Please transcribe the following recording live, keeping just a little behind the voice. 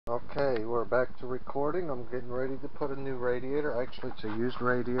Okay, we're back to recording. I'm getting ready to put a new radiator. Actually, it's a used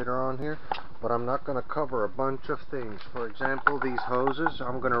radiator on here, but I'm not going to cover a bunch of things. For example, these hoses,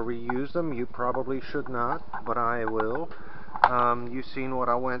 I'm going to reuse them. You probably should not, but I will. You've seen what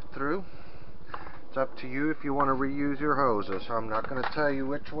I went through. It's up to you if you want to reuse your hoses. I'm not going to tell you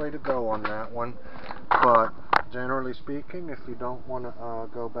which way to go on that one, but generally speaking, if you don't want to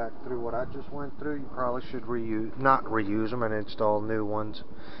go back through what I just went through, you probably should not reuse them and install new ones.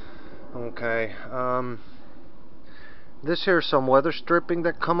 Okay, this here's some weather stripping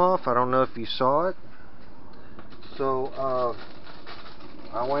that come off. I don't know if you saw it. So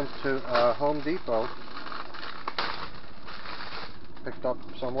I went to Home Depot, picked up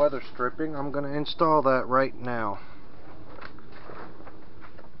some weather stripping. I'm going to install that right now.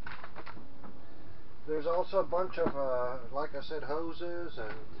 There's also a bunch of, like I said, hoses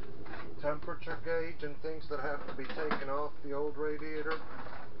and temperature gauge and things that have to be taken off the old radiator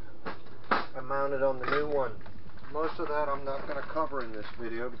and mounted on the new one. Most of that I'm not going to cover in this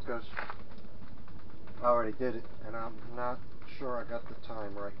video because I already did it, and I'm not sure I got the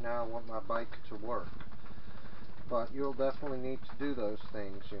time right now. I want my bike to work. But you'll definitely need to do those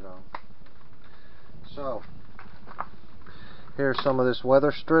things, you know. So, here's some of this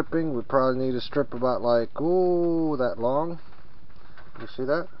weather stripping. We probably need to strip about like, ooh, that long. You see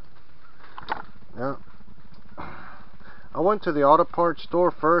that? Yeah. I went to the auto parts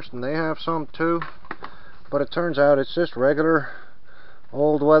store first, and they have some too. But it turns out it's just regular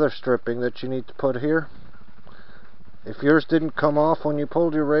old weather stripping that you need to put here. If yours didn't come off when you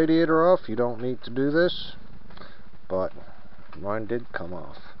pulled your radiator off, you don't need to do this. But mine did come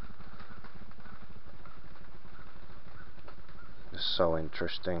off. It's so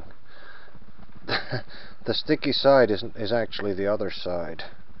interesting. The sticky side is actually the other side.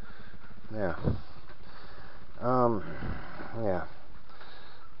 Yeah. Yeah.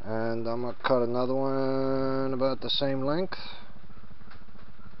 And I'm going to cut another one about the same length.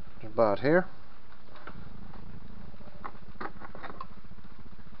 About here.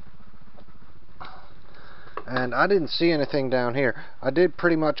 And I didn't see anything down here. I did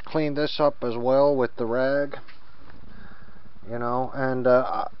pretty much clean this up as well with the rag. You know, and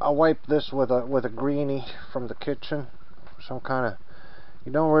I wiped this with a greenie from the kitchen. Some kind of,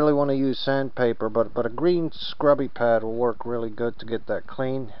 you don't really want to use sandpaper, but a green scrubby pad will work really good to get that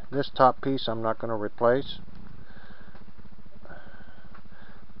clean. This top piece I'm not going to replace.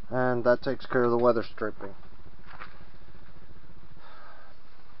 And that takes care of the weather stripping.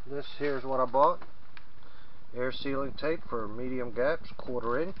 This here's what I bought. Air sealing tape for medium gaps,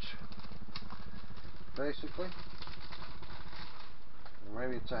 1/4 inch. Basically.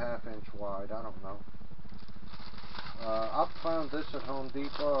 Maybe it's a 1/2 inch wide, I don't know. I found this at Home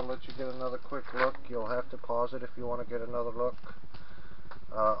Depot. I'll let you get another quick look. You'll have to pause it if you want to get another look.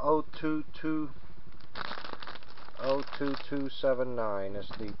 02279 is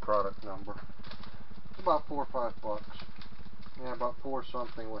the product number. It's about $4 or $5. Yeah, about 4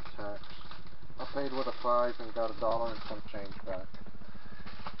 something with tax. I paid with a 5 and got $1 and some change back.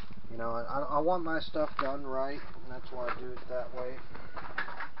 You know, I want my stuff done right, and that's why I do it that way.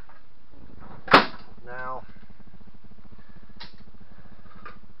 Now,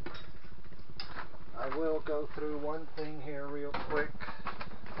 I will go through one thing here real quick.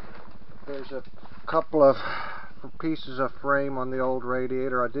 There's a couple of pieces of frame on the old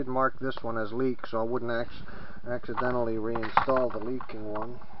radiator. I did mark this one as leak, so I wouldn't accidentally reinstall the leaking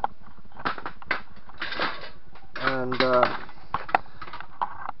one. And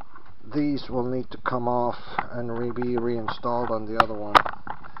these will need to come off and be reinstalled on the other one.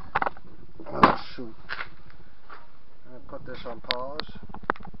 Oh shoot. I'm going to put this on pause.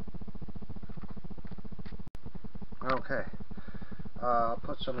 Okay. I'll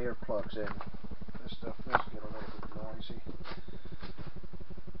put some earplugs in. This stuff does get a little bit noisy.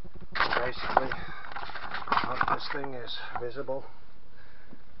 Basically, I hope this thing is visible.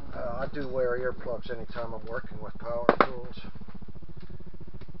 I do wear earplugs anytime I'm working with power tools.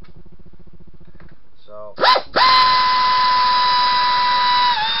 So.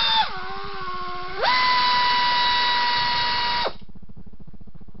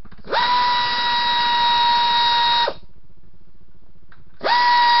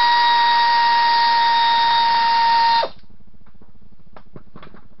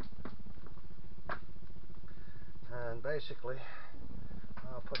 And basically,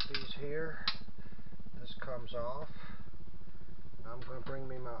 I'll put these here. This comes off. I'm going to bring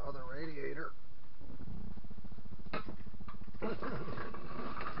me my other radiator.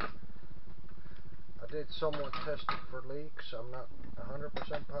 I did somewhat test it for leaks. I'm not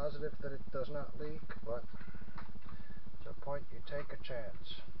 100% positive that it does not leak, but it's a point you take a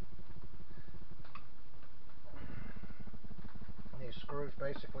chance.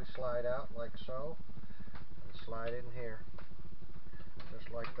 basically slide out like so, and slide in here,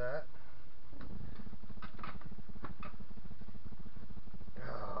 just like that.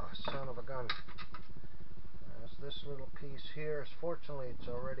 Oh, son of a gun. There's this little piece here. Fortunately, it's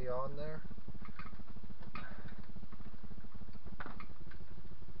already on there.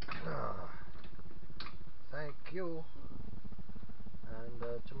 Thank you. And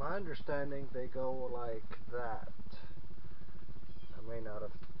to my understanding, they go like that. I may not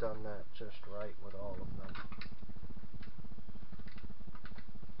have done that just right with all of them.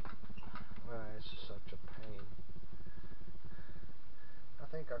 This is such a pain. I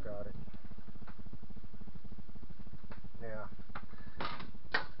think I got it. Yeah.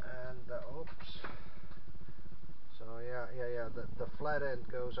 And oops. So yeah. The flat end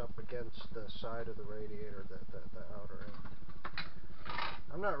goes up against the side of the radiator, the outer end.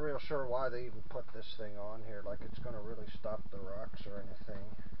 I'm not real sure why they even put this thing on here, like it's going to really stop the rocks or anything.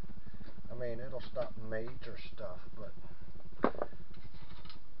 I mean, it'll stop major stuff, but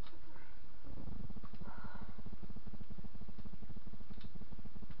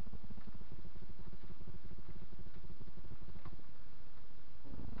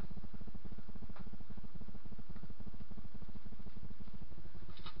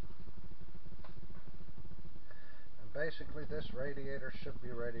basically this radiator should be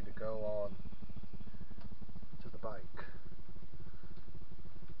ready to go on to the bike.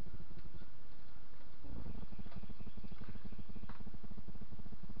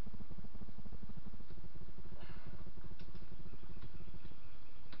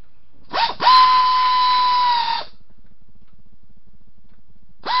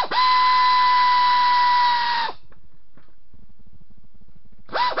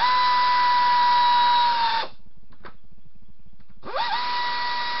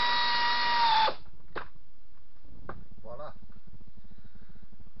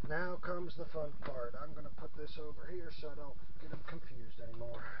 Now comes the fun part. I'm going to put this over here so I don't get them confused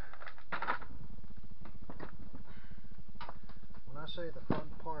anymore. When I say the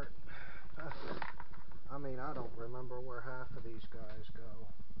fun part, I mean I don't remember where half of these guys go.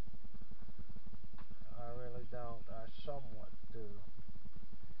 I really don't. I somewhat do.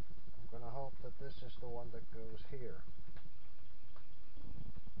 I'm going to hope that this is the one that goes here.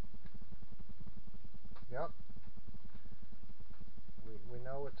 Yep. We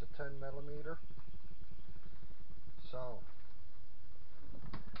know it's a 10 millimeter. So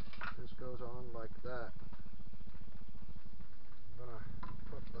this goes on like that. I'm gonna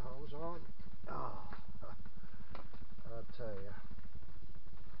put the hose on. Oh, I'll tell you.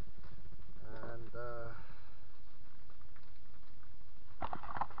 And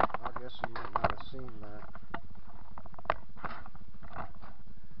I guess you might not have seen that,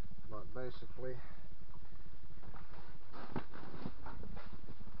 but basically.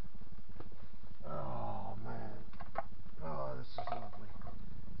 Oh man, oh this is lovely.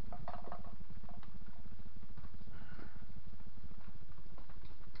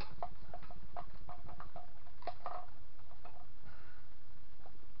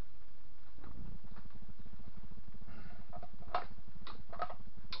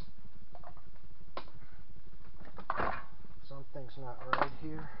 Something's not right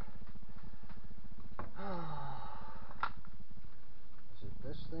here. Is it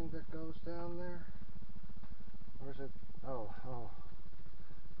this thing that goes down there? Or is it, oh,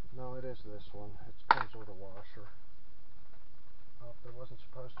 no, it is this one. It comes with a washer. Oh, there wasn't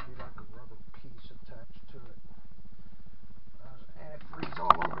supposed to be like a rubber piece attached to it. There's antifreeze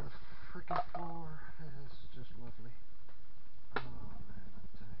all over the freaking floor. This is just lovely. Oh man,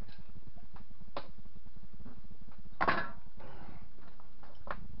 I tell you.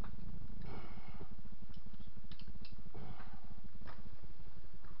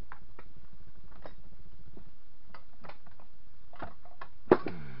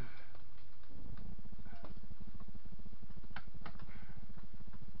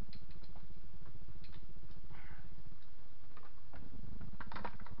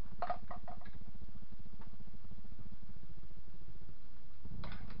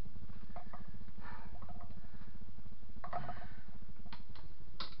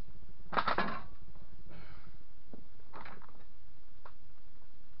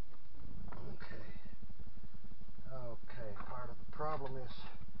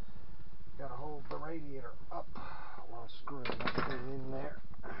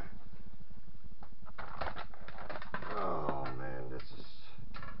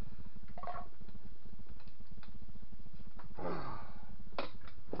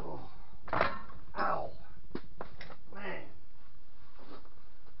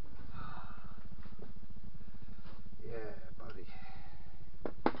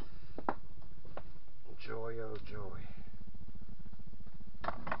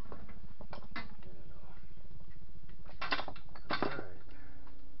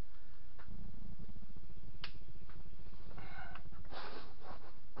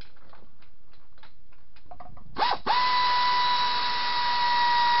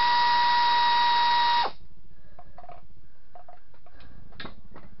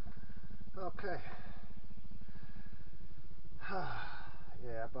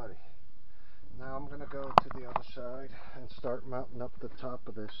 side and start mounting up the top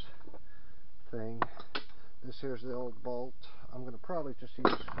of this thing. This here's the old bolt. I'm going to probably just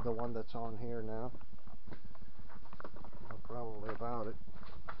use the one that's on here now. Probably about it.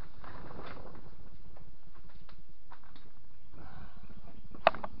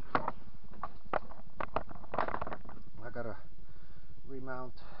 I gotta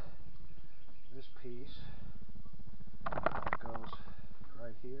remount this piece. It goes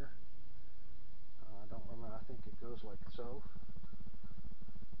right here. I don't remember. I think it goes like so.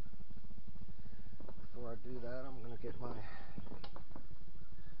 Before I do that, I'm gonna get my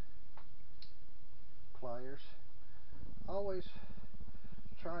pliers. Always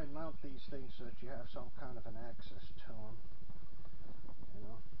try and mount these things so that you have some kind of an access to them. You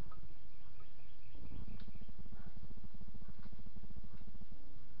know.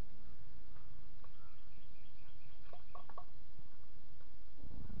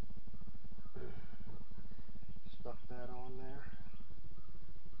 Stuck that on there,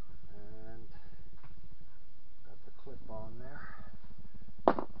 and got the clip on there.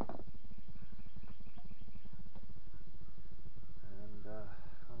 And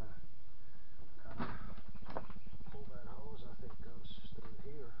gonna kind of pull that hose. I think goes through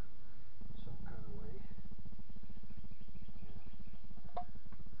here some kind of way.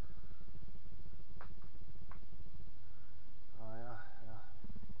 Oh yeah.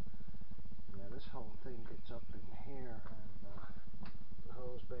 This whole thing gets up in here, and the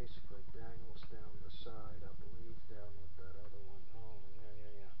hose basically dangles down the side, I believe, down with that other one. Oh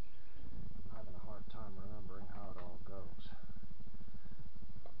yeah. I'm having a hard time remembering how it all goes.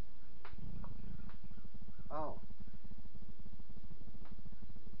 Oh.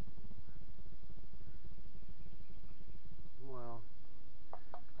 Well,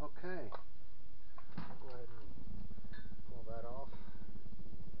 okay. Go ahead and pull that off.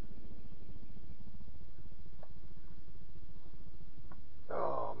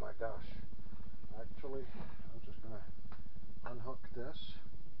 Oh my gosh. Actually, I'm just going to unhook this.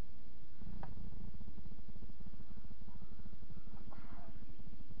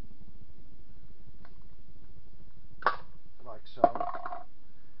 Like so.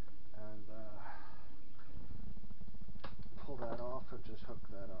 And pull that off and just hook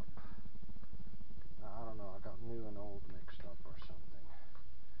that up. I don't know, I got new and old mixed up or something.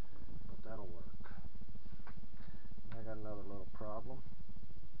 But that'll work. I got another little problem.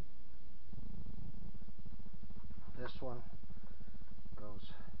 This one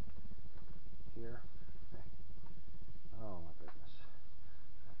goes here. Oh my goodness.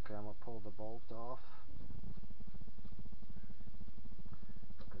 Okay, I'm going to pull the bolt off,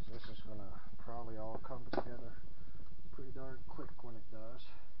 because this is going to probably all come together pretty darn quick when it does.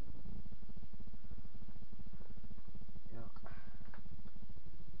 Yeah.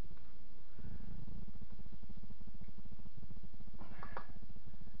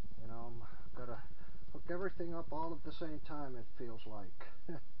 You know, I'm going to hook everything up all at the same time, it feels like.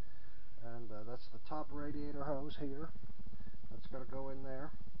 And that's the top radiator hose here. That's got to go in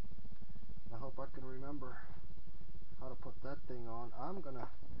there. I hope I can remember how to put that thing on. I'm going to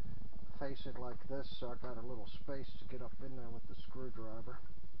face it like this so I got a little space to get up in there with the screwdriver.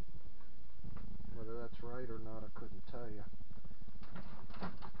 Whether that's right or not, I couldn't tell you.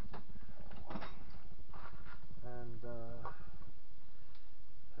 And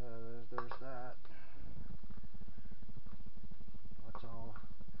there's that. That's all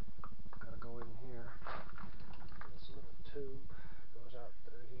got to go in here. This little tube goes out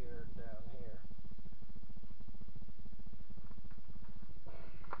through here and down here.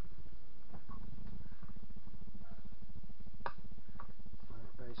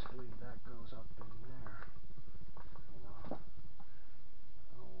 Basically, that goes up in there. You know.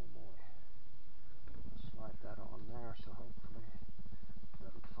 Oh boy. Slide that on there, so hopefully it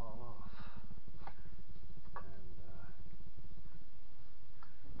doesn't fall off. And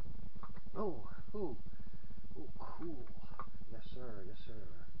oh, cool. Yes, sir.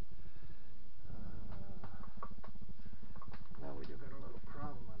 Now we do got a little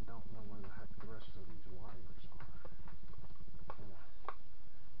problem. I don't know where the heck the rest of these wires are.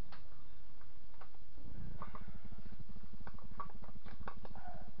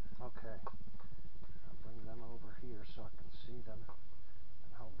 Okay, I'll bring them over here so I can see them,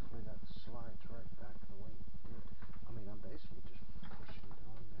 and hopefully that slides right back the way it did. I mean, I'm basically just pushing it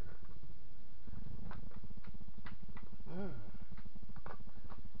on there.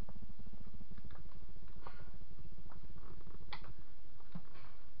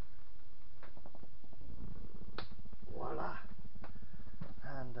 Voila!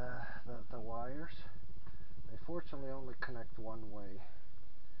 And the wires, they fortunately only connect one way.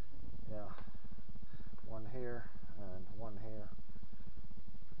 Yeah, one here and one here.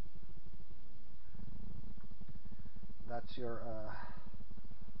 That's your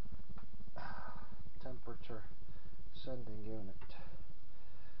temperature sending unit.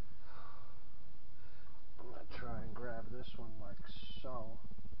 I'm going to try and grab this one like so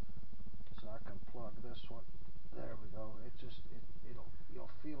I can plug this one. There we go. You'll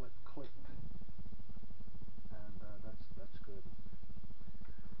feel it clip, and that's good.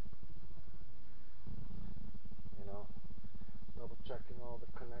 You know, double checking all the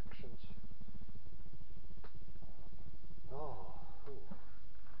connections. Oh, ooh.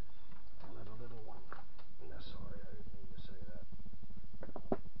 I let a little one. No, sorry, I didn't mean to say that.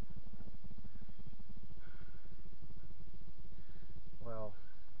 Well,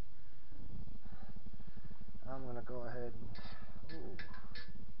 I'm gonna go ahead and. Ooh.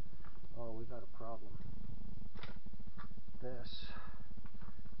 Oh, we got a problem. This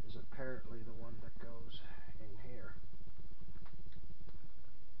is apparently the one that goes in here.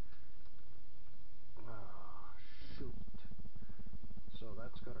 Oh, shoot. So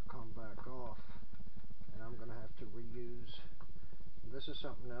that's got to come back off, and I'm going to have to reuse. This is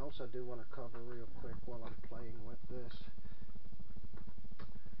something else I do want to cover real quick while I'm playing with this.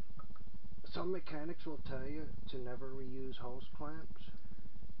 Some mechanics will tell you to never reuse hose clamps.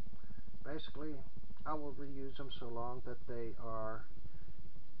 Basically, I will reuse them so long that they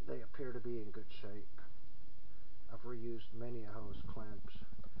appear to be in good shape. I've reused many hose clamps,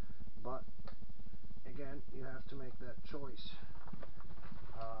 but again, you have to make that choice.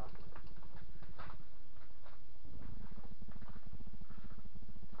 I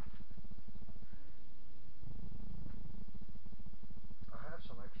have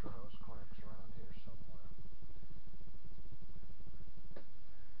some extra hose clamps around here somewhere.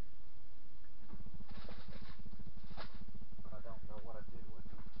 But I don't know what I did with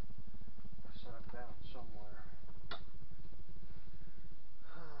them. I set them down somewhere.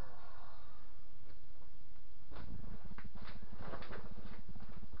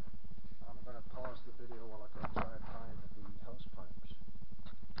 I'm going to pause the video while I go try and find the hose clamps.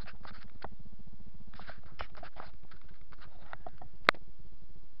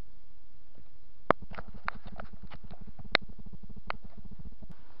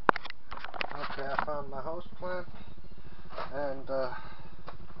 Okay, I found my hose clamp, and I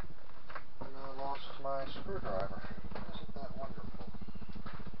lost my screwdriver. Isn't that wonderful?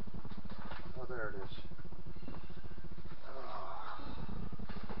 Oh, there it is.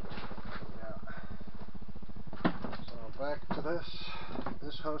 Yeah. So back to this.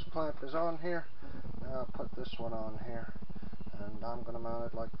 This hose clamp is on here. Now I'll put this one on here, and I'm going to mount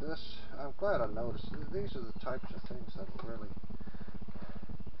it like this. I'm glad I noticed. These are the types of things that really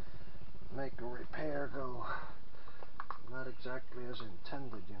make a repair go not exactly as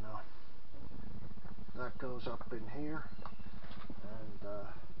intended, you know. That goes up in here, and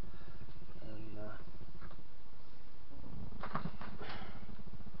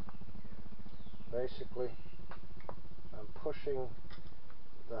basically I'm pushing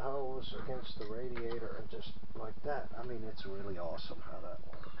the hose against the radiator, and just like that. I mean, it's really awesome how that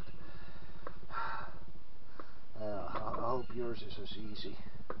worked. I hope yours is as easy.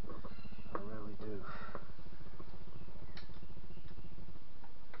 I really do.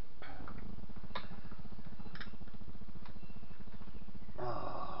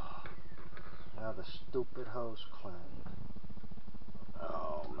 Oh, now the stupid hose clamp.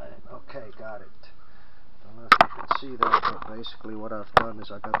 Oh man, okay, got it. I don't know if you can see that, but basically what I've done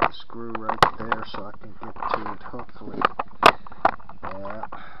is I got the screw right there so I can get to it, hopefully. Yeah,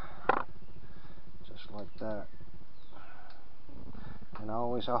 just like that. And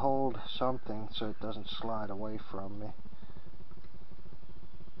always I hold something so it doesn't slide away from me.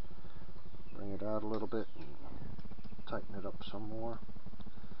 Bring it out a little bit and tighten it up some more.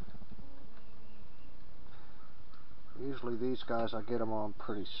 Usually these guys, I get them on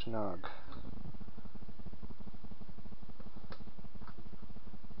pretty snug.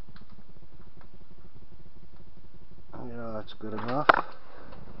 You know, that's good enough.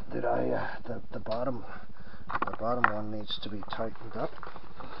 Did I, the bottom one needs to be tightened up.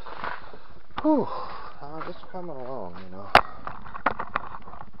 Whew, it's coming along, you know.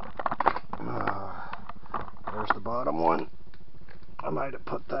 There's the bottom one. I might have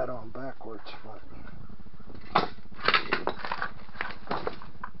put that on backwards, but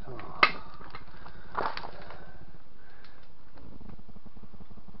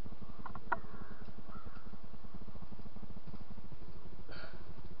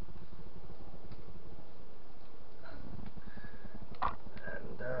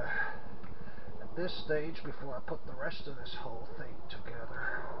at this stage, before I put the rest of this whole thing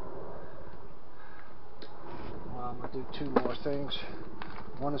together, I'm going to do two more things.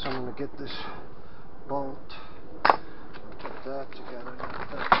 One is I'm going to get this bolt, put that together.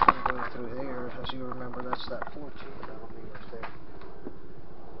 That's going to go through there. As you remember, that's that 14mm thing.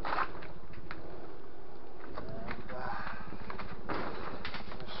 And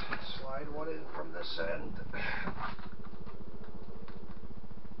just slide one in from this end.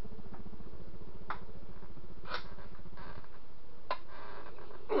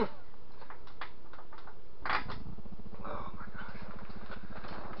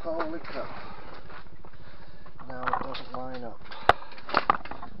 Holy cow. Now it doesn't line up.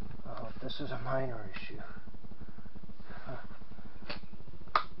 Oh, this is a minor issue. Huh.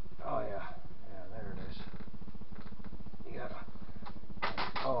 Oh yeah. Yeah, there it is. You gotta...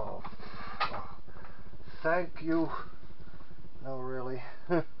 Oh. Thank you. No, really.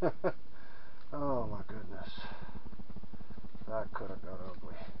 Oh my goodness. That could have got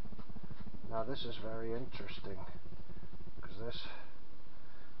ugly. Now this is very interesting, because this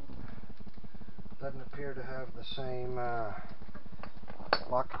doesn't appear to have the same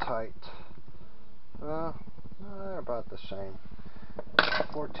Loctite. Well, they're about the same.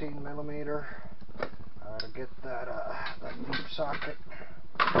 14mm. I gotta get that deep socket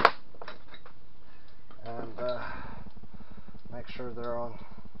and make sure they're on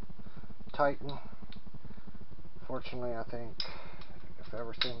tighten. Fortunately, I think if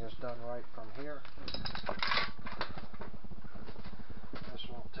everything is done right from here, this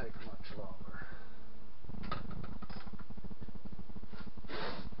won't take much longer.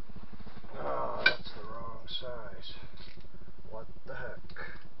 Oh, that's the wrong size. What the heck?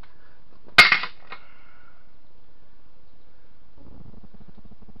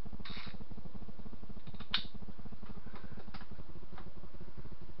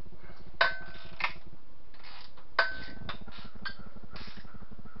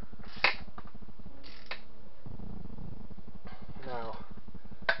 Now,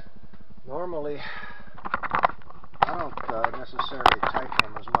 normally, I don't necessarily tighten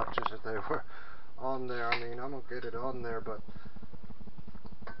them as much as if they were on there. I mean, I'm going to get it on there, but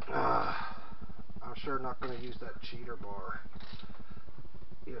I'm sure not going to use that cheater bar.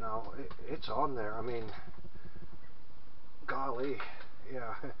 You know, it's on there. I mean, golly,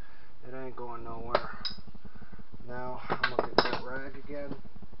 yeah, it ain't going nowhere. Now, I'm going to get that rag again.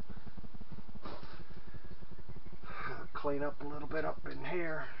 Clean up a little bit up in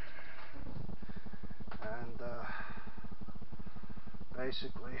here. And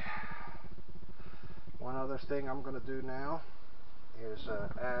basically, one other thing I'm going to do now is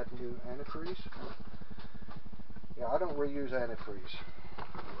add new antifreeze. Yeah, I don't reuse antifreeze.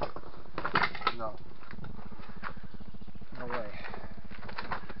 No. No way.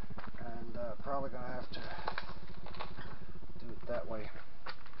 And probably going to have to do it that way.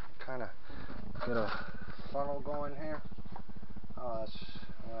 Kind of get a funnel going here. Oh, that's,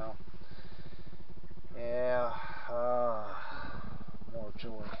 well, yeah, more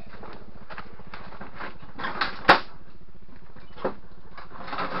joy.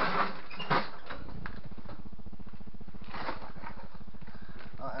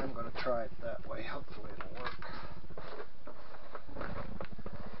 I am going to try it that way. Hopefully it'll work.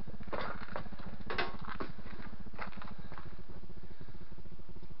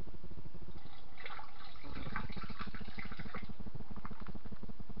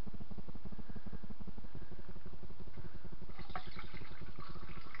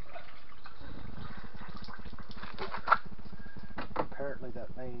 Apparently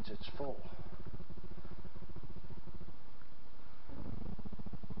that means it's full.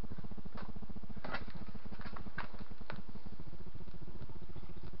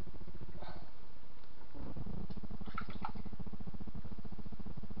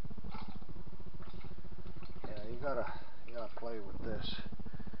 Yeah, you gotta play with this.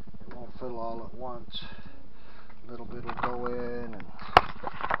 It won't fill all at once. A little bit will go in, and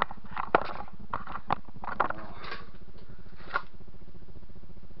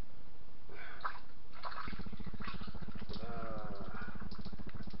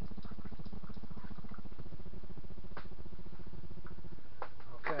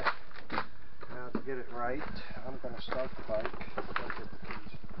okay. Now to get it right, I'm going to start the bike. Go get the keys.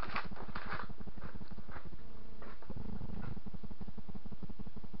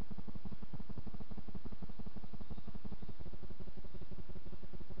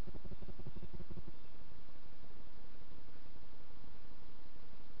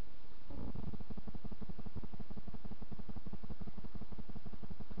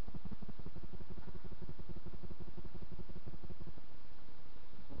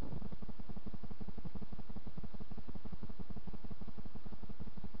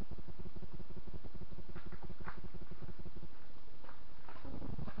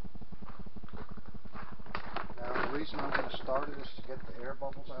 the air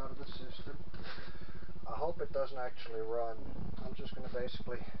bubbles out of the system. I hope it doesn't actually run. I'm just going to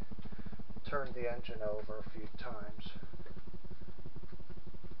basically turn the engine over a few times.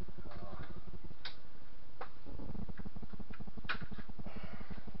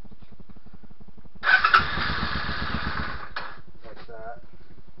 Like that.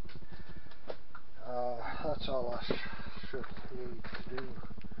 That's all I should need to do.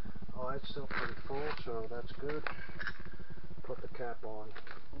 Oh, it's still pretty full, so that's good. Put the cap on.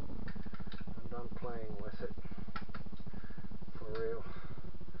 I'm done playing with it. For real.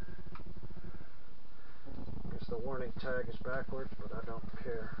 Guess the warning tag is backwards, but I don't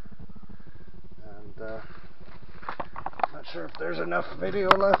care. And not sure if there's enough video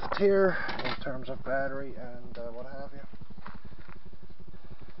left here in terms of battery and what have you.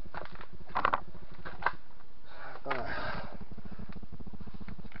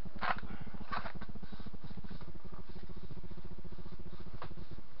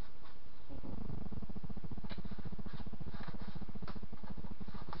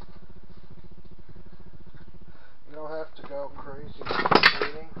 You don't have to go crazy with the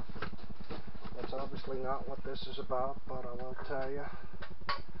cleaning. That's obviously not what this is about, but I will tell you.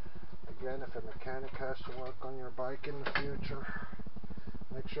 Again, if a mechanic has to work on your bike in the future,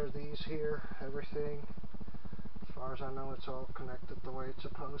 make sure these here, everything, as far as I know, it's all connected the way it's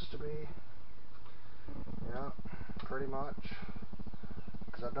supposed to be. Yeah, pretty much.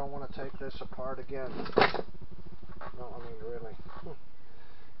 Because I don't want to take this apart again. No, I mean really.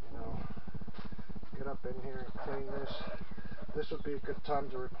 You know, get up in here and clean this. This would be a good time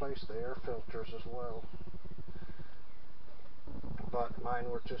to replace the air filters as well. But mine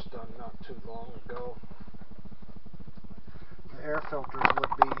were just done not too long ago. The air filters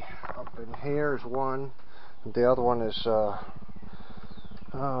would be up in here is one. The other one is, I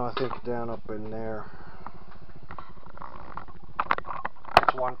think down up in there.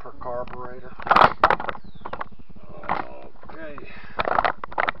 It's one per carburetor. Okay.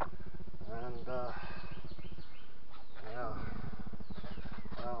 And, yeah.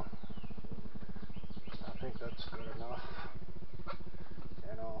 Well, I think that's good enough.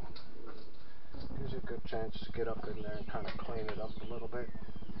 You know, gives you a good chance to get up in there and kind of clean it up a little bit.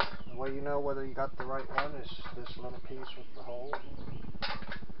 The way you know whether you got the right one is this little piece with the hole.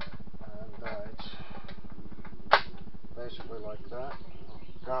 And it's basically like that.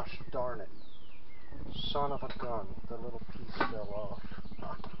 Gosh darn it. Son of a gun. The little piece fell off.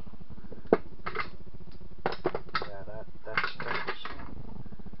 Yeah, that stinks.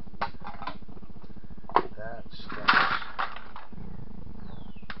 That stinks.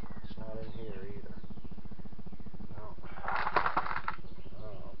 It's not in here either. No.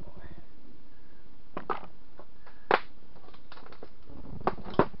 Oh boy.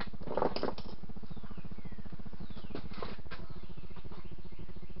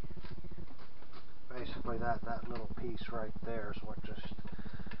 Basically that little piece right there is what just...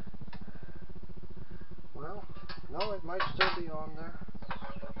 Well, no, it might still be on there.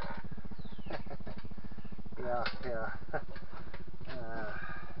 Yeah.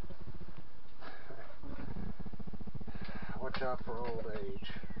 Watch out for old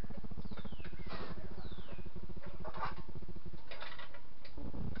age.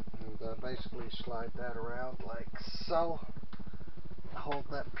 And basically slide that around like so. Hold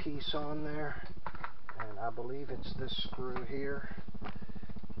that piece on there. And I believe it's this screw here.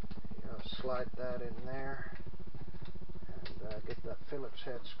 Slide that in there. And get that Phillips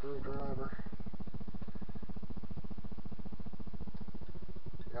head screwdriver.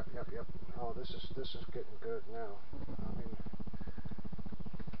 Yep. Oh, this is getting good now. I mean,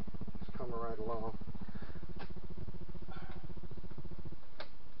 it's coming right along.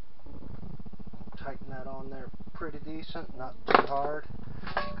 Tighten that on there pretty decent, not too hard.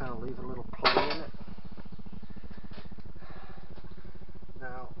 Kind of leave a little play in it.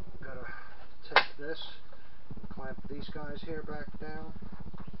 Now, gotta take this, clamp these guys here back down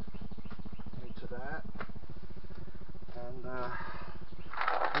into that,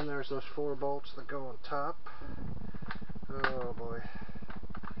 and there's those 4 bolts that go on top. Oh boy.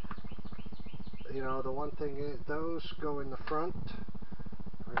 You know, the one thing is, those go in the front.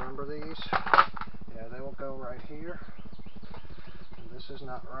 Remember these? Yeah, they will go right here. And this is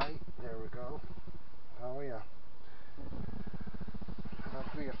not right. There we go. Oh yeah.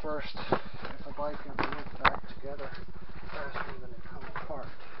 That'll be a first if a bike ever went back together faster than it come apart.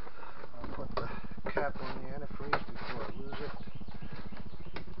 I'll put the cap on the antifreeze before I lose it.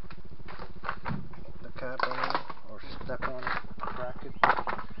 The cap on it, or step on it, crack it.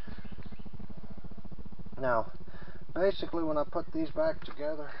 Now, basically when I put these back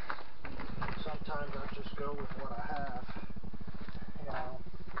together, sometimes I just go with what I have. know,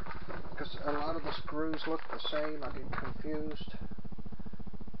 because a lot of the screws look the same. I get confused.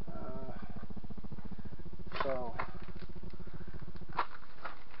 So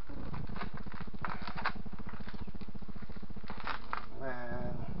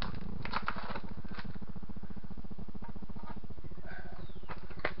man,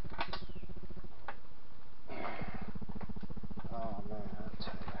 oh man, I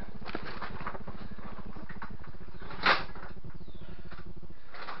tell you.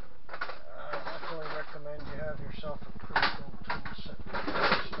 I definitely recommend you have yourself a pretty cool tool set before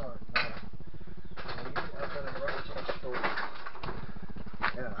you start. Now, I better run to the store.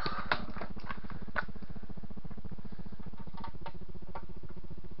 Yeah.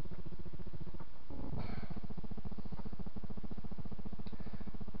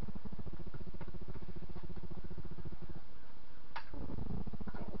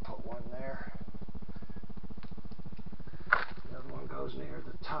 Put one there. The other one goes near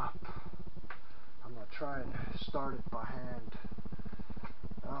the top. I'm going to try and start it by hand.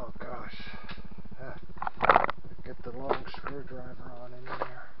 Oh gosh. Get the long screwdriver on in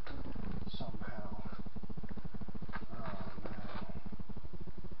there somehow. Oh man.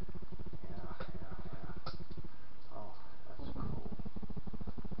 Yeah. Oh, that's cool.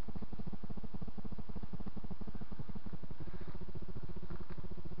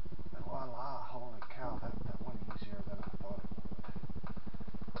 Voila, holy cow, that went easier than I thought it would.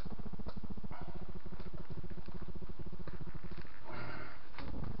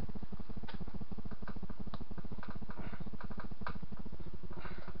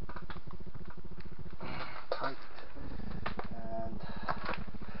 Tight. And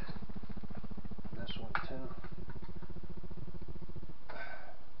this one too.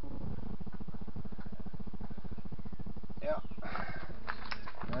 Yep.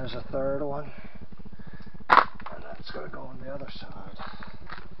 There's a third one. And that's going to go on the other side.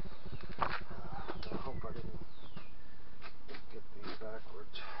 I hope I didn't get these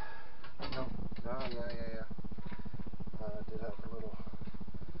backwards. No. Oh, yeah. I did have a little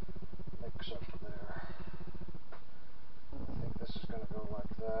mix up there. I think this is going to go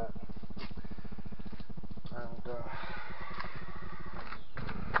like that. And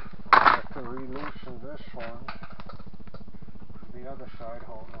I have to re-loosen this one. The other side,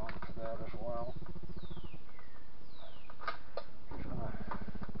 hold on to that as well. Just gonna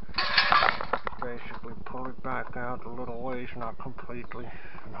basically pull it back out a little ways, not completely,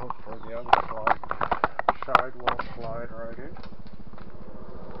 and hopefully the other side will slide right in.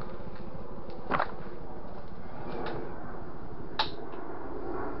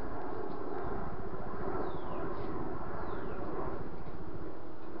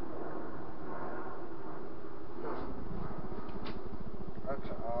 That's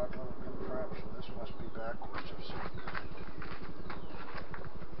an odd little contraption. This must be backwards of some kind.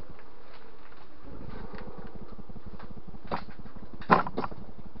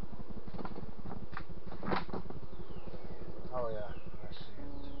 Oh yeah, I see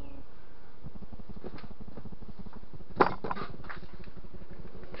it.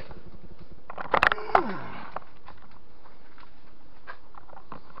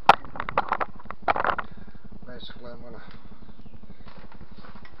 Basically, I'm gonna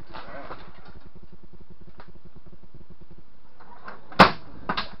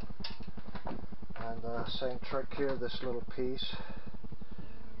and same trick here. This little piece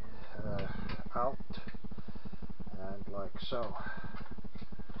out and like so.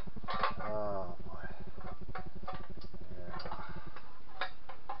 Oh boy. Yeah.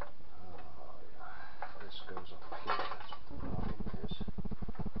 Oh yeah. This goes up here. That's what the problem is.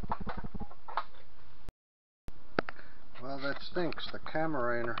 Well, that stinks. The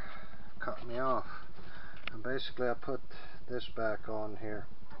camerator cut me off. And basically I put this back on here.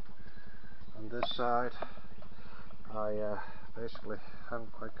 On this side, I basically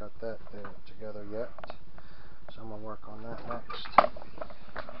haven't quite got that there together yet. So I'm going to work on that next.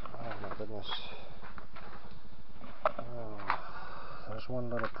 Oh my goodness. Oh, there's one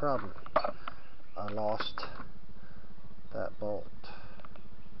little problem. I lost that bolt.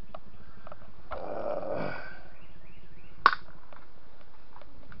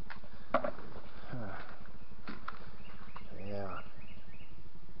 Yeah.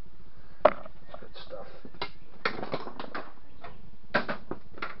 Good stuff.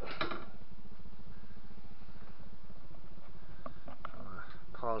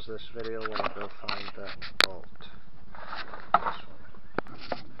 Pause this video when I go find that bolt. This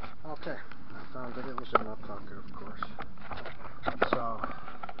one. Okay, I found it. It was in my pocket, of course. So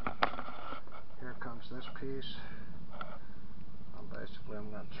here comes this piece. Basically,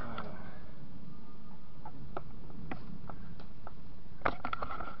 I'm not trying to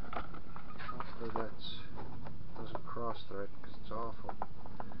thread because it's awful.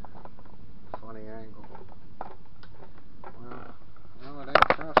 Funny angle. Well, no, it ain't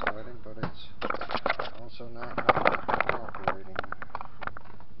cross-threading, but it's also not cooperating.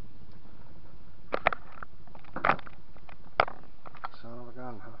 Son of a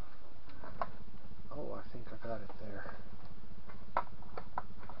gun, huh? Oh, I think I got it there.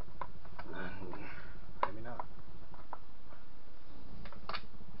 Maybe not.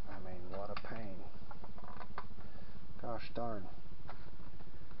 I mean, what a pain. Gosh darn.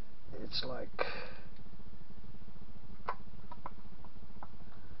 It's like...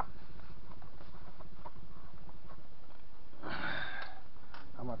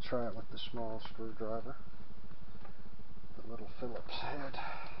 I'm going to try it with the small screwdriver. The little Phillips head.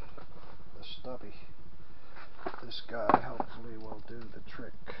 The stubby. This guy hopefully will do the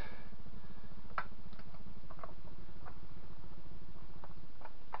trick.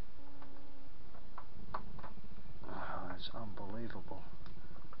 Oh, it's unbelievable.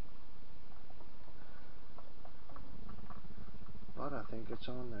 But I think it's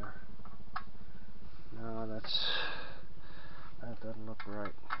on there. No, that doesn't look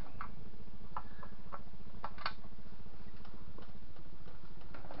right.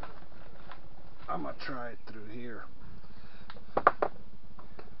 I'm gonna try it through here.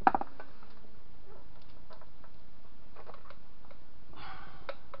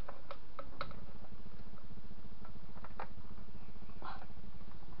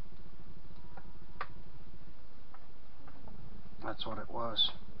 That's what it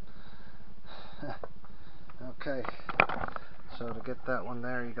was. Okay, so to get that one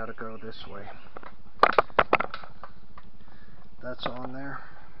there, you gotta go this way. That's on there.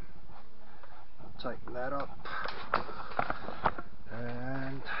 I'll tighten that up.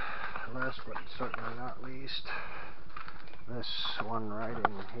 And last but certainly not least, this one right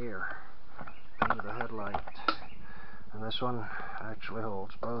in here, into the headlight. And this one actually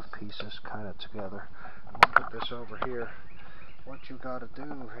holds both pieces kind of together. I'm gonna put this over here. What you gotta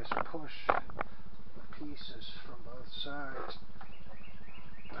do is push the pieces from both sides.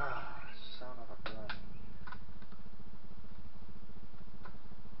 Ah, son of a gun.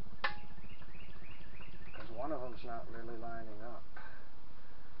 Because one of them's not really lining up.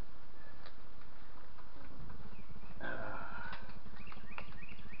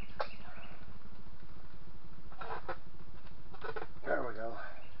 There we go.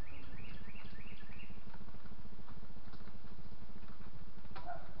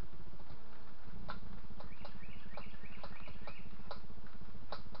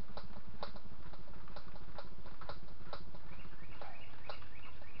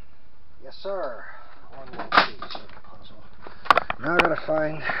 Yes, sir. One more piece of the puzzle. Now I gotta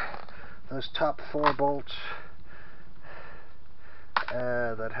find those top 4 bolts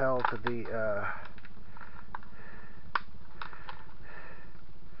that held to the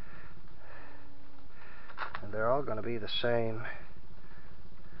and they're all going to be the same.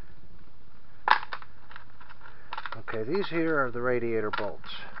 Okay, these here are the radiator bolts,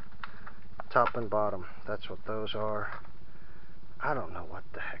 top and bottom. That's what those are. I don't know what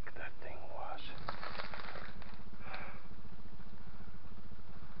the heck that thing was.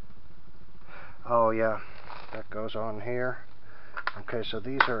 Oh yeah, that goes on here. Okay, so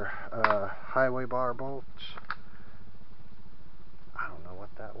these are highway bar bolts. I don't know what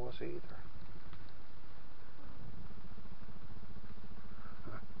that was either.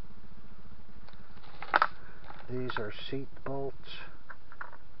 These are seat bolts.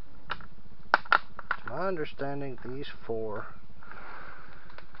 To my understanding, these 4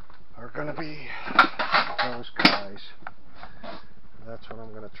 are going to be those guys. That's what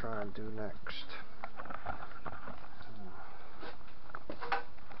I'm going to try and do next.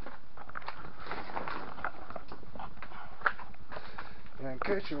 And in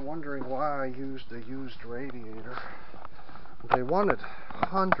case you're wondering why I used a used radiator, they wanted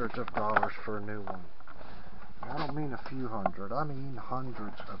hundreds of dollars for a new one. I don't mean a few hundred, I mean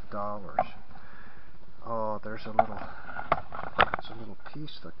hundreds of dollars. Oh, there's a little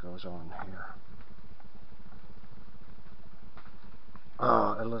piece that goes on here.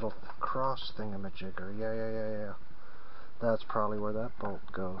 Oh, a little cross thingamajigger. Yeah. That's probably where that bolt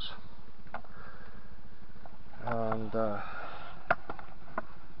goes. And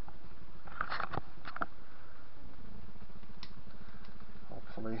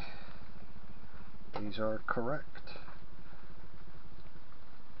hopefully these are correct.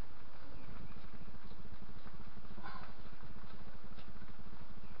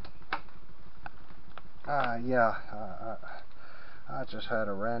 Yeah, I just had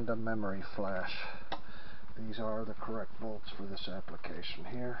a random memory flash. These are the correct bolts for this application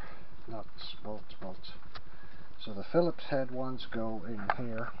here. Nuts, bolts. So the Phillips head ones go in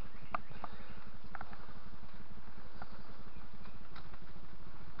here.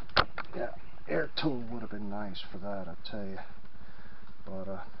 Yeah, air tool would have been nice for that, I tell you. But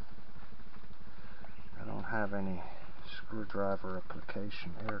I don't have any screwdriver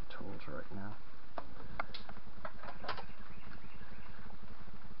application air tools right now.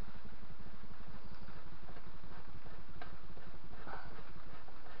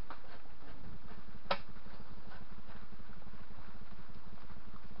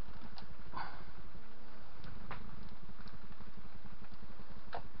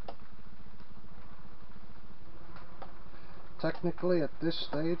 Technically, at this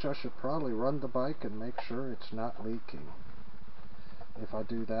stage, I should probably run the bike and make sure it's not leaking. If I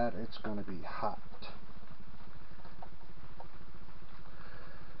do that, it's going to be hot.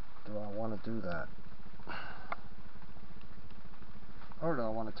 Do I want to do that? Or do I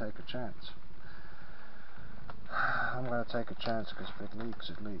want to take a chance? I'm going to take a chance because if it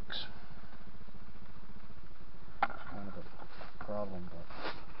leaks, it leaks. Kind of a problem, but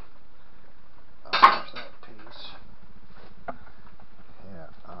there's that piece. Yeah,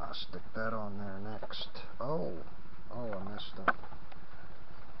 I'll stick that on there next. Oh, I messed up.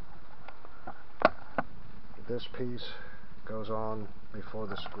 This piece goes on before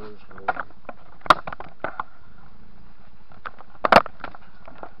the screws go on.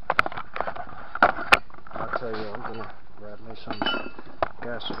 I'll tell you, I'm gonna grab me some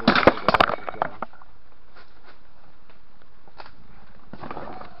gasoline for the ride again.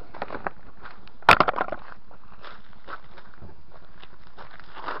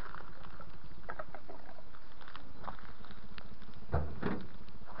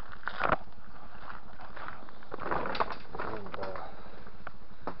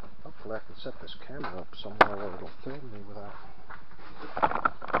 Hopefully I can set this camera up somewhere where it'll film me without.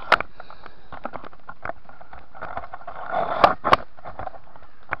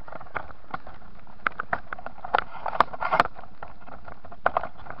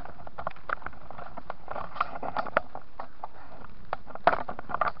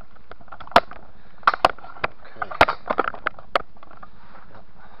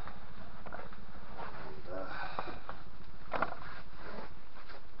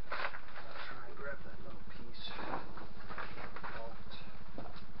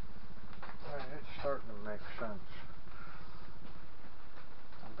 Starting to make sense.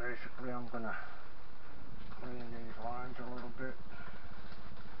 And basically I'm going to clean these lines a little bit.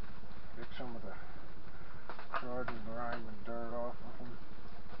 Get some of the crud and grime and dirt off of them.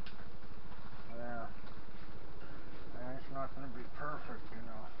 Yeah. And it's not going to be perfect, you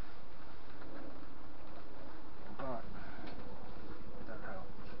know. But that helps.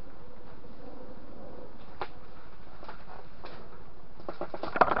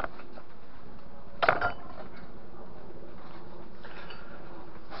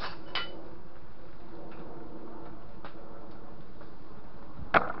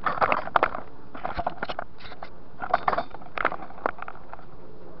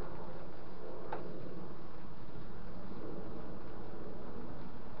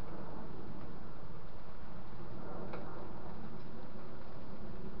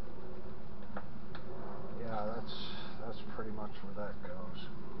 That's pretty much where that goes.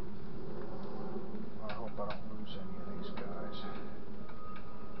 I hope I don't lose any of these guys.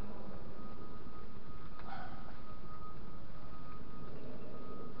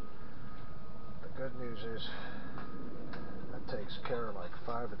 The good news is that takes care of like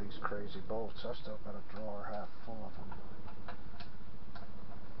 5 of these crazy bolts. I still got a drawer half full of them.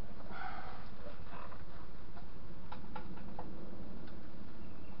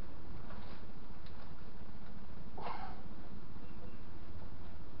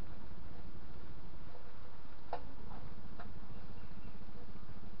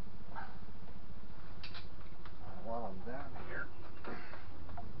 While I'm down here,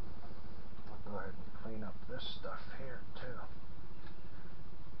 I'll go ahead and clean up this stuff here too,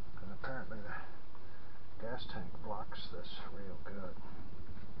 because apparently the gas tank blocks this real good.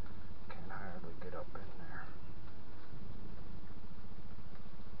 Can't hardly get up in there.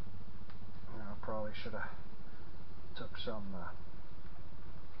 I probably should have took some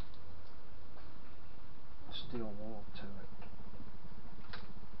steel wool to it.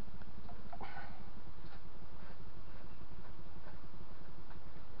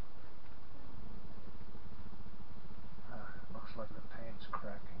 Looks like the paint's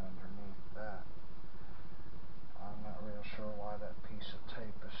cracking underneath that. I'm not real sure why that piece of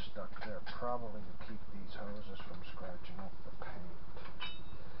tape is stuck there. Probably to keep these hoses from scratching up the paint.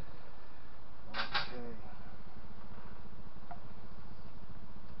 Okay.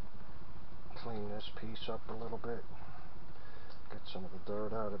 clean this piece up a little bit, get some of the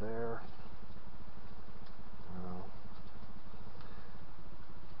dirt out of there.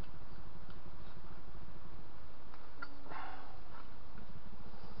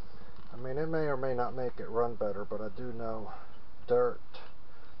 I mean, it may or may not make it run better, but I do know dirt,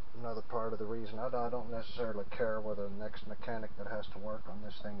 another part of the reason. I don't necessarily care whether the next mechanic that has to work on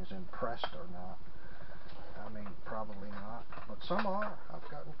this thing is impressed or not. I mean, probably not, but some are. I've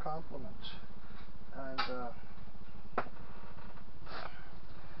gotten compliments. And,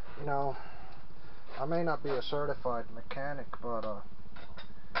 you know, I may not be a certified mechanic, but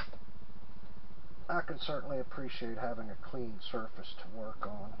I can certainly appreciate having a clean surface to work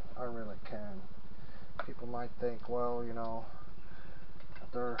on. I really can. People might think, well, you know,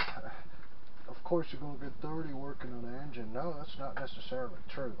 of course you're going to get dirty working on an engine. No, that's not necessarily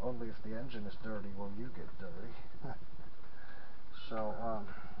true. Only if the engine is dirty will you get dirty. So,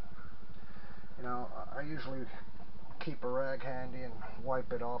 you know, I usually keep a rag handy and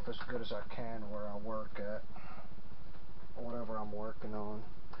wipe it off as good as I can where I work at, whatever I'm working on.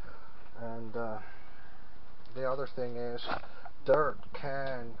 And the other thing is, dirt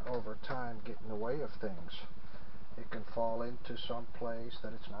can, over time, get in the way of things. It can fall into some place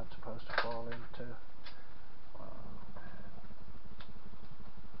that it's not supposed to fall into.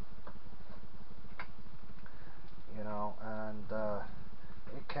 You know, and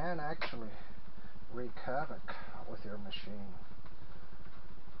it can actually wreak havoc with your machine.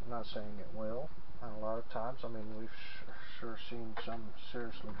 I'm not saying it will, and a lot of times, I mean, we've sure seen some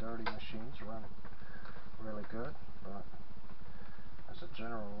seriously dirty machines run really good, but as a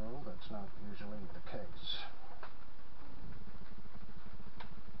general rule, that's not usually the case.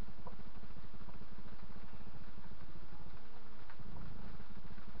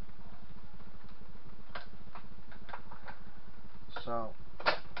 So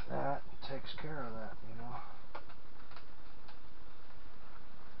that takes care of that, you know.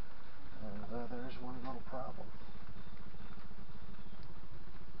 And there's one little problem.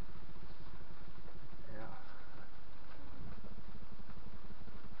 Yeah.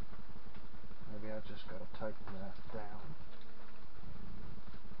 Maybe I just got to tighten that down.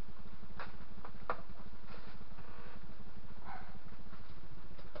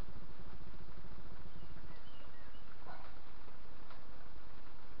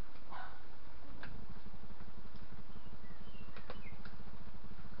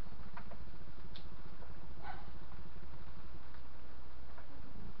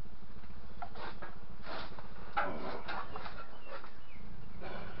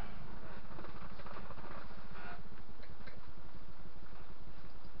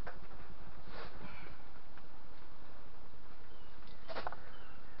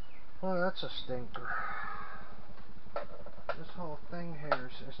 Well, that's a stinker. This whole thing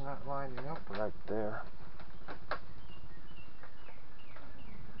here is not lining up right there.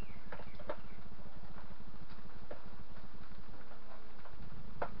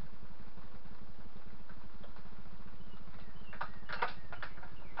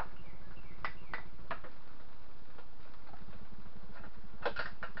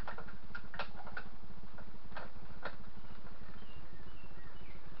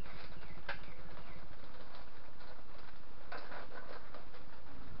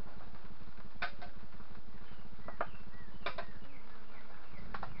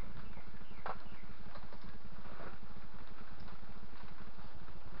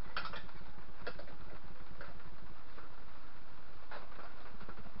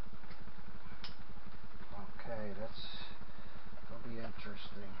 Okay, that'll be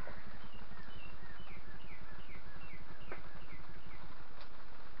interesting.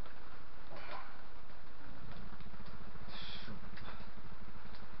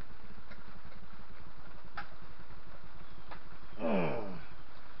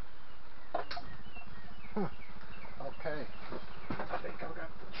 Okay, I think I've got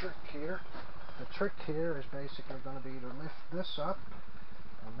the trick here. The trick here is basically going to be to lift this up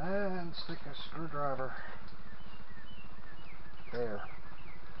and then stick a screwdriver there.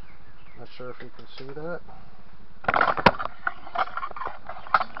 Not sure if you can see that.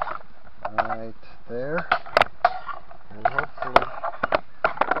 Right there. And hopefully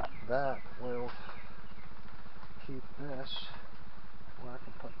that will keep this where I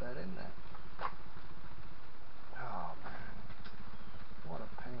can put that in there. Oh man, what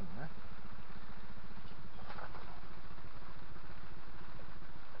a pain, man.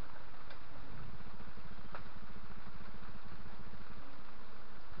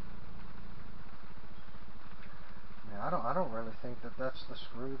 I don't really think that that's the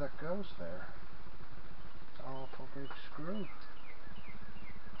screw that goes there. It's an awful big screw.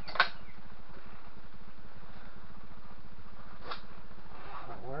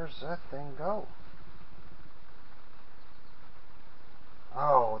 that thing go?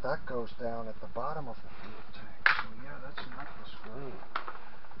 Oh, that goes down at the bottom of the fuel tank. So yeah, that's not the screw.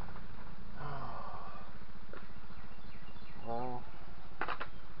 Well,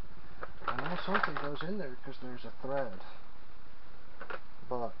 I know something goes in there because there's a thread.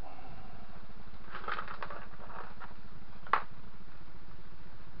 But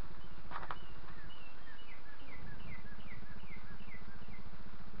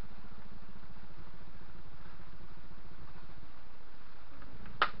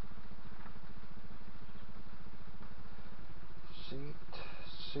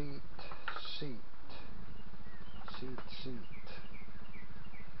seat.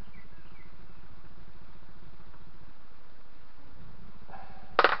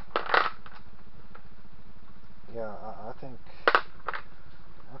 Yeah, I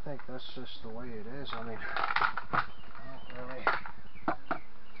think that's just the way it is. I mean, I don't really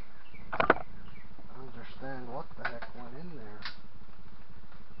understand what the heck went in there.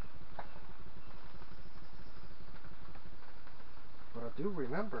 But I do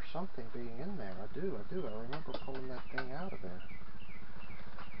remember something being in there. I do. I remember pulling that thing out of there.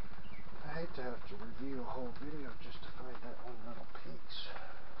 I hate to have to review a whole video just to find that one little piece.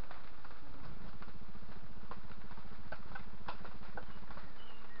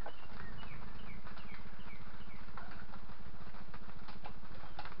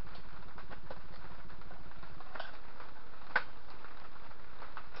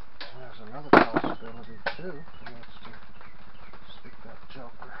 There's another possibility too. Let's stick that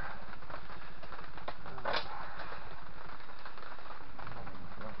joker.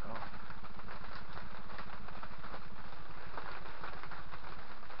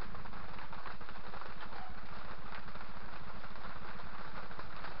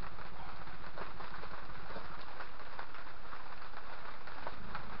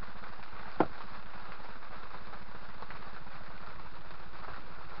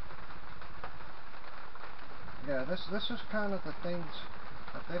 Yeah, this is kind of the things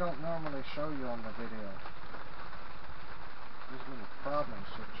that they don't normally show you on the video. These little problem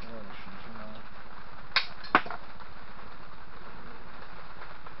situations, you know.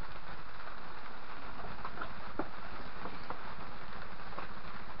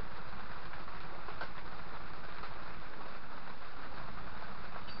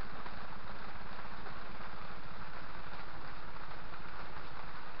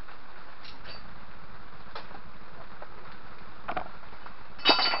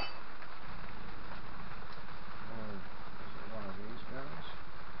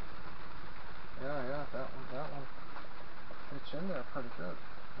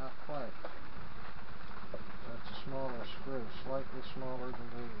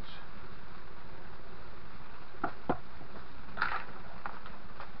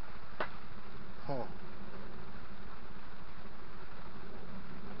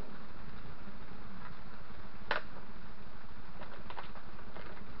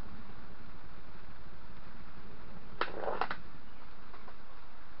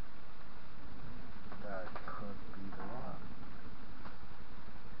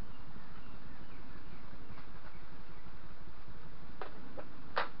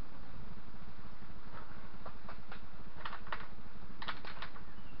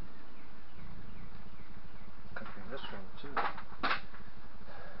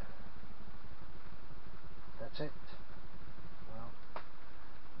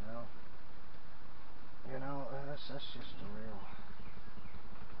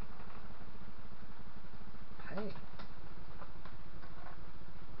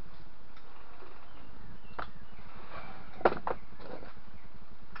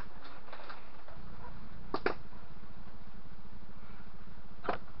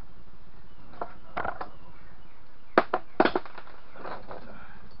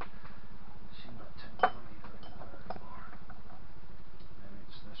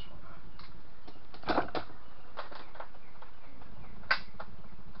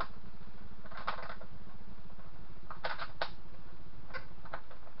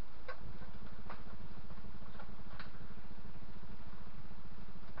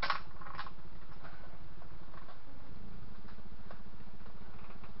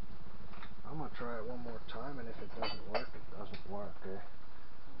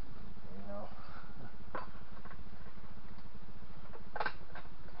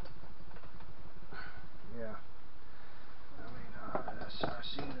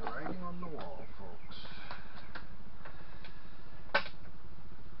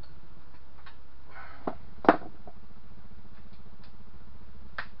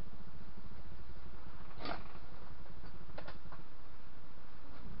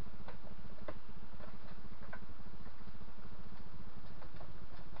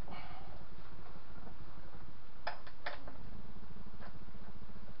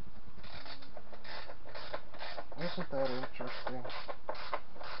 Isn't that interesting?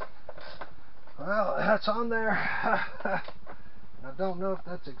 Well, that's on there. I don't know if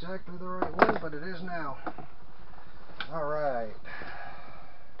that's exactly the right one, but it is now. Alright.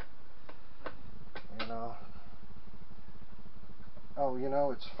 You know. Oh, you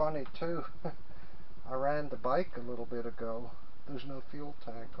know, it's funny too. I ran the bike a little bit ago. There's no fuel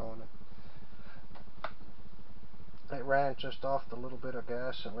tank on it. It ran just off the little bit of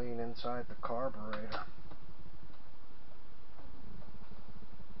gasoline inside the carburetor.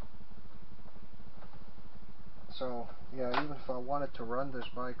 So, yeah, even if I wanted to run this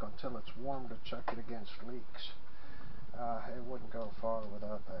bike until it's warm to check it against leaks, it wouldn't go far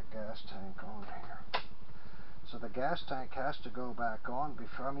without that gas tank on here. So the gas tank has to go back on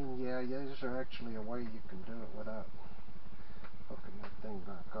before, I mean, yeah, there's actually a way you can do it without hooking that thing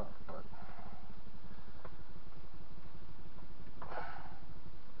back up, but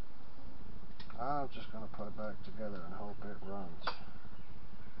I'm just going to put it back together and hope it runs.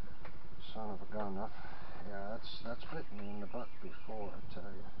 Son of a gun. Yeah, that's bit me in the butt before, I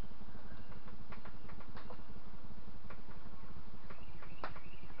tell you.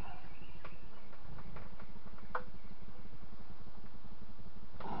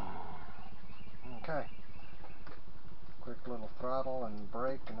 Okay. Quick little throttle and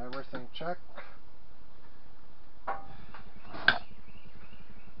brake and everything check.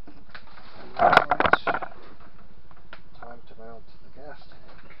 And now it's time to mount the gas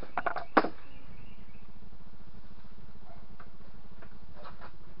tank.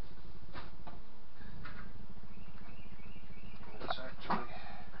 It's actually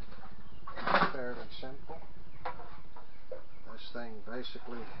fairly simple. This thing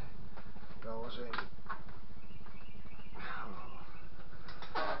basically goes in,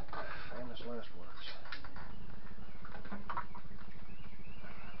 famous last words.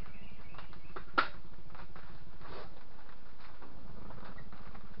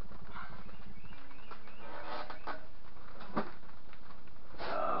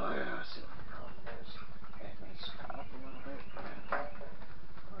 Oh yeah, see what the problem is. It needs to come up a little bit,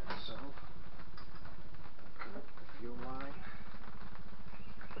 like so. Connect the fuel line.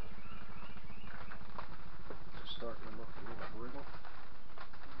 It's starting to look a little brittle.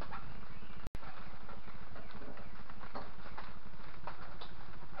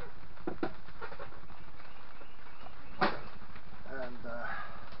 And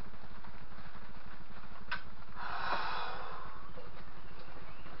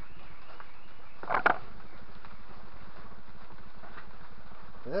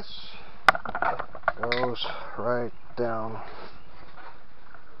this goes right down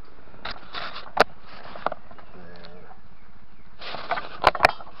there.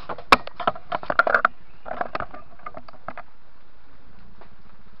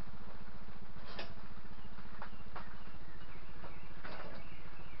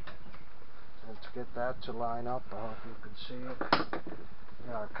 And to get that to line up, I hope you can see it.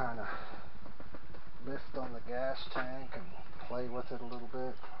 You know, I kind of lift on the gas tank and play with it a little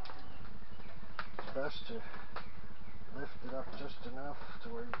bit. It's best to lift it up just enough to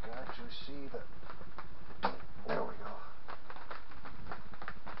where you can actually see that. There we go.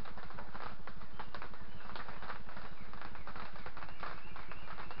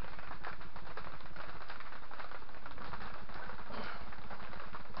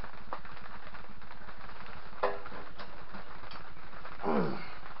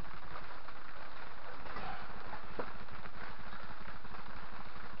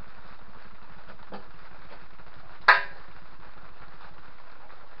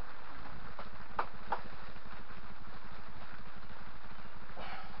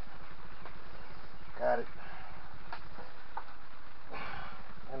 Got it.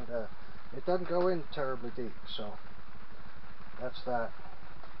 And it doesn't go in terribly deep, so that's that.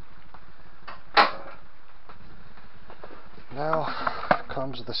 Now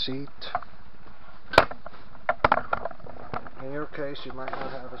comes the seat. In your case, you might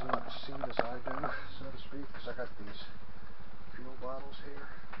not have as much seat as I do, so to speak, because I got these fuel bottles here.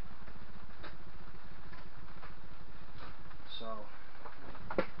 So,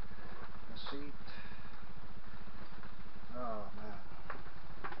 the seat, oh man.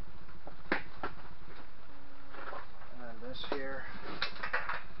 And this here,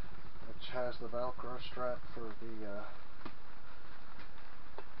 which has the Velcro strap for the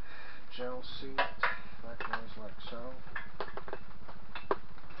gel seat, that goes like so.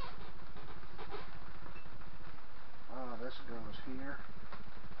 This goes here.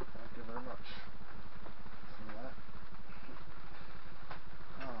 Thank you very much for that.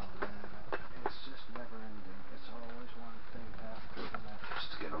 Oh man, it's just never ending. It's always one thing after the next.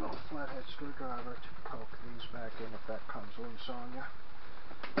 Just get a little flathead screwdriver to poke these back in if that comes loose on you.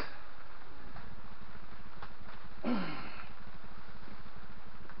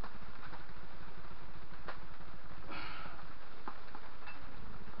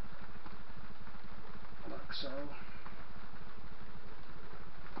 Like so.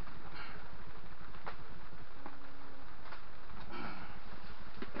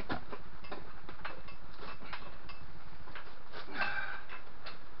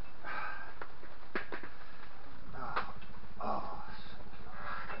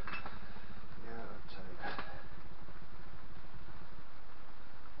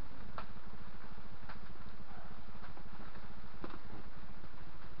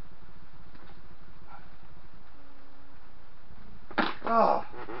 Oh!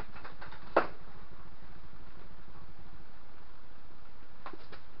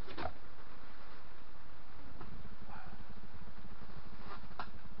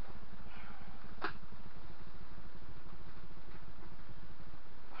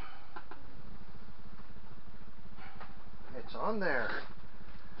 It's on there.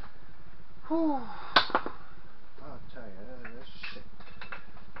 Whew. I'll tell you, this shit.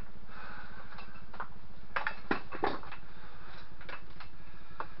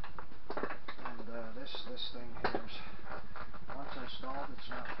 And this thing here is, once installed, it's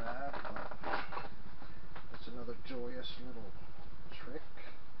not bad, but it's another joyous little trick,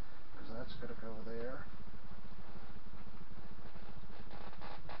 because that's going to go there.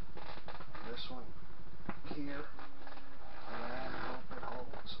 This one here, and hope it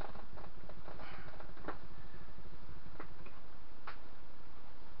holds.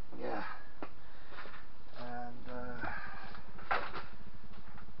 Yeah. And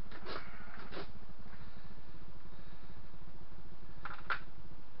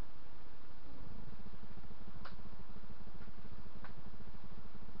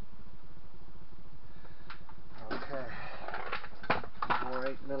okay, more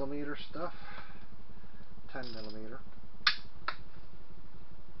 8mm stuff, 10mm.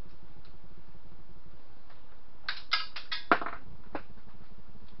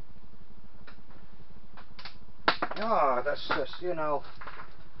 Ah, that's just, you know,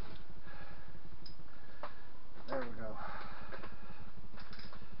 there we go.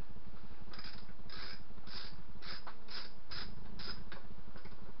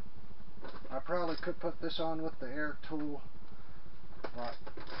 I probably could put this on with the air tool, but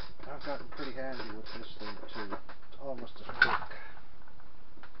I've gotten pretty handy with this thing too. It's almost as quick.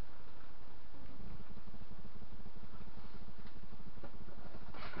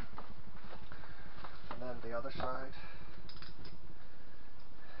 And then the other side.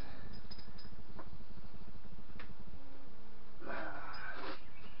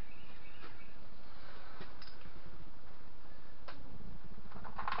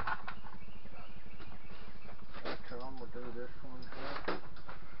 So I'm gonna do this one here.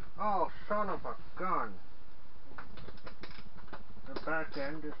 Oh, son of a gun! The back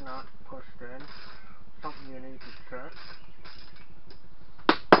end is not pushed in. Something you need to check.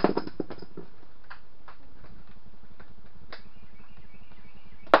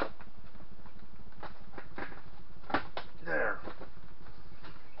 There.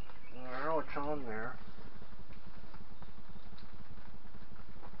 Now it's on there.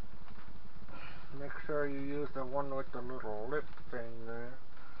 Make sure you use the one with the little lip thing there,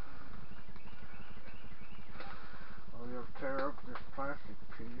 or you'll tear up this plastic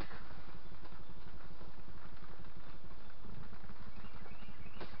piece.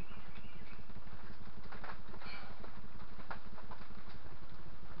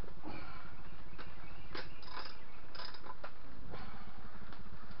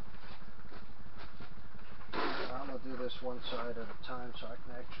 I'm going to do this one side at a time so I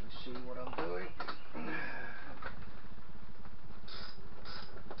can actually see what I'm doing.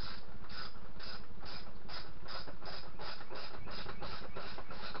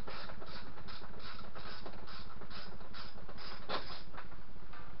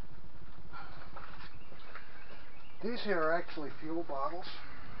 These here are actually fuel bottles.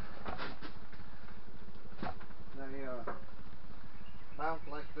 They mount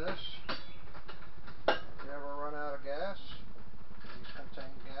like this. If you ever run out of gas, these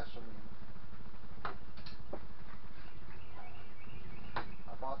contain gasoline.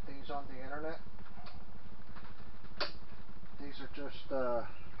 I bought these on the internet. These are just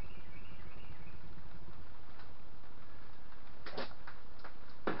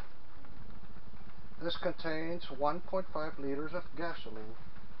this contains 1.5 liters of gasoline.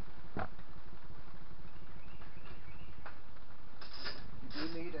 You do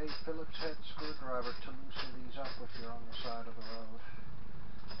need a Phillips head screwdriver to loosen these up if you're on the side of the road.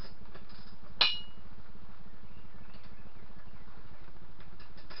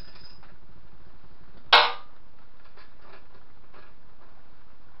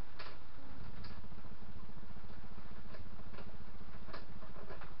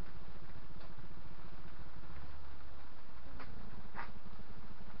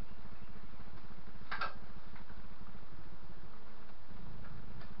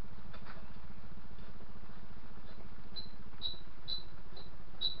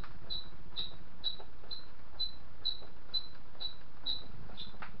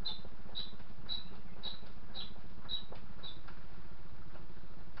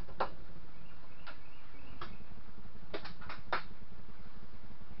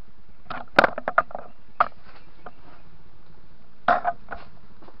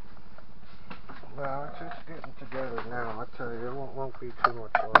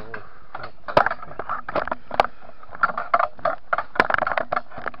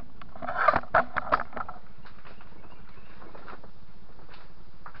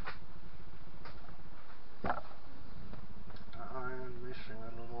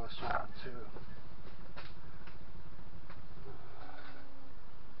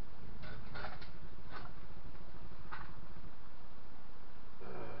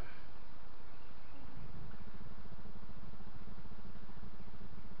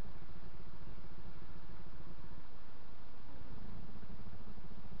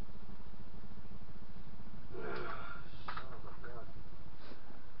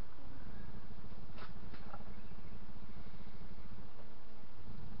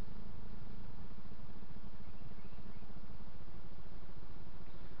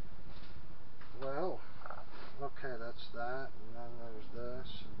 that's that, and then there's this.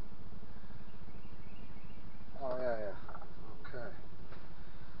 And oh yeah. Okay.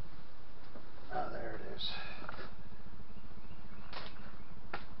 Ah, there it is.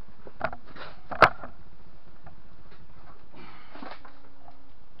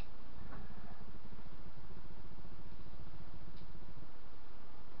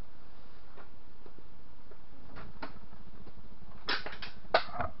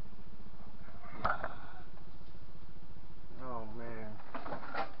 Oh man,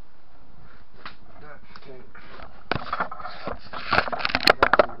 that stinks.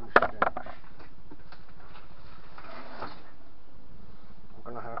 That really stinks. I'm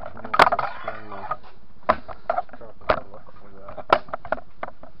gonna have to move this from the truck to look for that.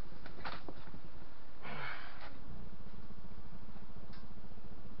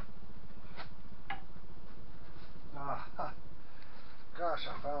 Ah, gosh, I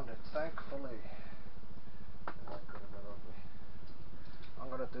found it, thankfully. That could have been ugly. I'm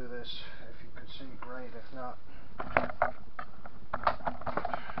gonna do this, if you could see, great, if not.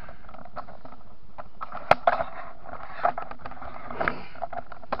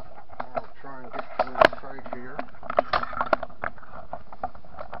 I'll try and get through the side here.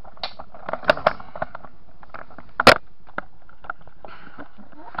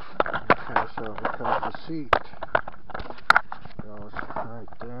 Okay, so because the seat goes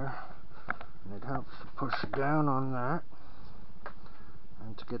right there, and it helps to push down on that,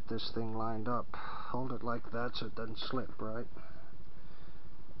 and to get this thing lined up, hold it like that so it doesn't slip, right?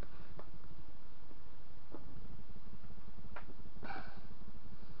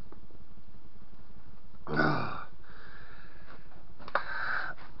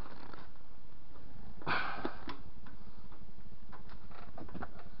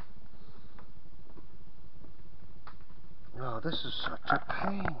 Oh, this is such a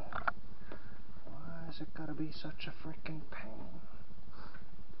pain. Why is it gotta be such a freaking pain?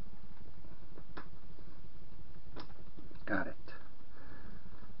 Got it.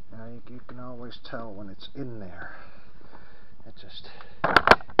 Now you can always tell when it's in there. It just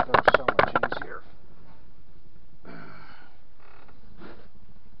goes so much easier.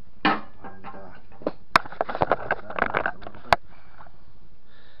 And that back a little bit.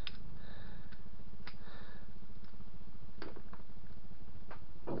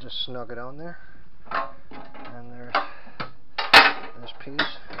 And just snug it on there. And there's this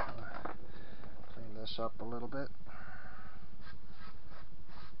piece. Clean this up a little bit.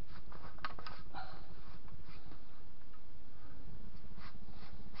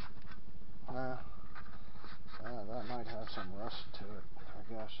 That might have some rust to it,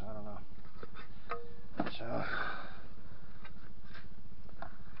 I guess. I don't know. So,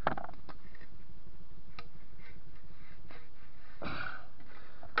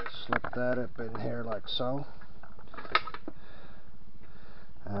 slip that up in here like so.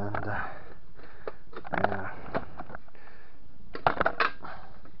 And, yeah.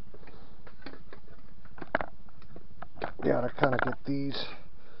 Gotta kind of get these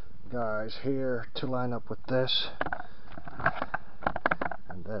guys here to line up with this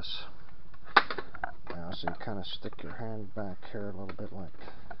and this. Now, so you kind of stick your hand back here a little bit, like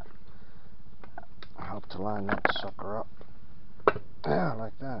help to line that sucker up. Yeah,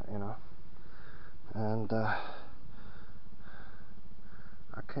 like that, you know. And I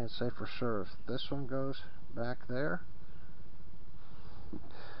can't say for sure if this one goes back there.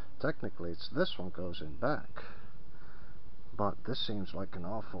 Technically, it's this one goes in back. But this seems like an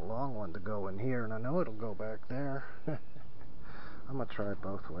awful long one to go in here, and I know it'll go back there. I'm gonna try it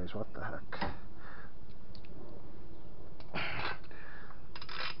both ways. What the heck?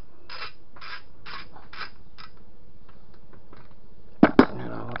 You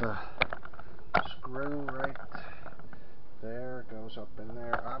know, the screw right there goes up in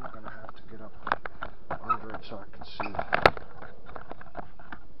there. I'm gonna have to get up under it so I can see.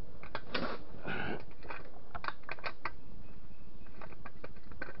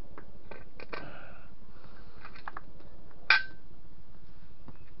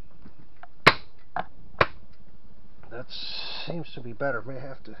 That seems to be better. May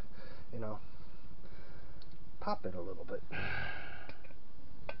have to, you know, pop it a little bit.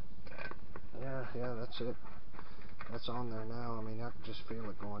 Yeah, that's it. That's on there now. I mean, I can just feel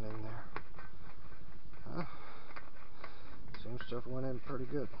it going in there. Seems to have went in pretty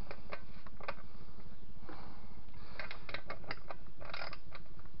good.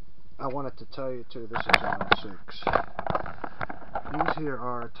 I wanted to tell you too, this is on 6. These here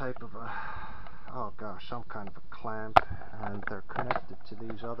are a type of a, oh gosh, some kind of a clamp, and they're connected to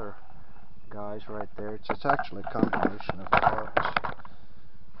these other guys right there. It's actually a combination of parts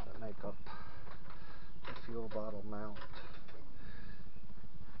that make up the fuel bottle mount.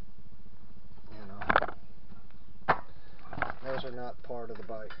 not part of the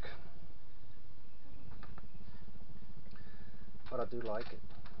bike. But I do like it.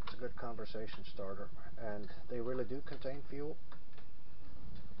 It's a good conversation starter, and they really do contain fuel.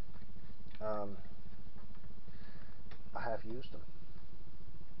 I have used them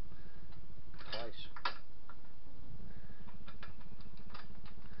twice.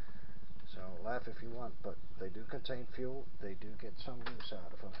 So laugh if you want, but they do contain fuel. They do get some use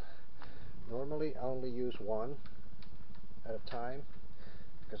out of them. Normally I only use one at a time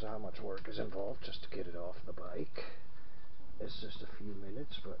because of how much work is involved just to get it off the bike. It's just a few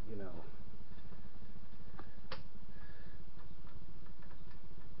minutes, but you know.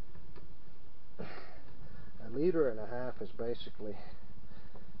 A liter and a half is basically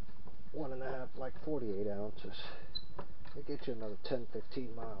 1.5, like 48 ounces. It gets you another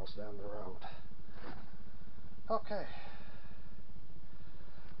 10-15 miles down the road. Okay.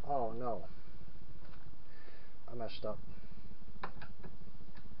 Oh no. I messed up. I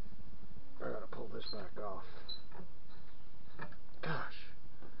gotta pull this back off. Gosh.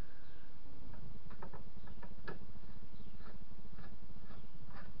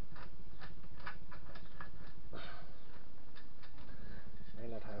 May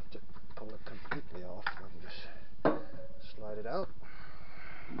not have to pull it completely off. I can just slide it out.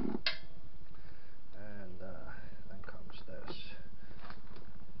 And then comes this.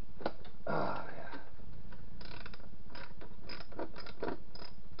 Ah, yeah.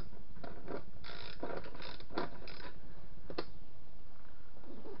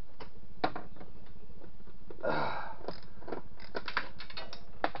 Oh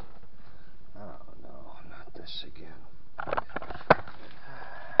no, not this again. I'm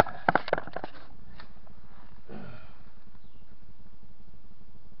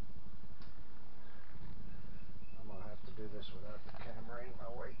gonna have to do this without the camera in my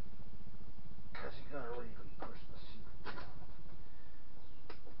way, because you gotta really push the seat down.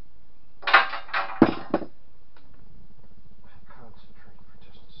 Concentrate for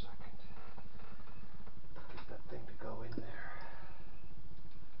just a second. Get that thing to go in there.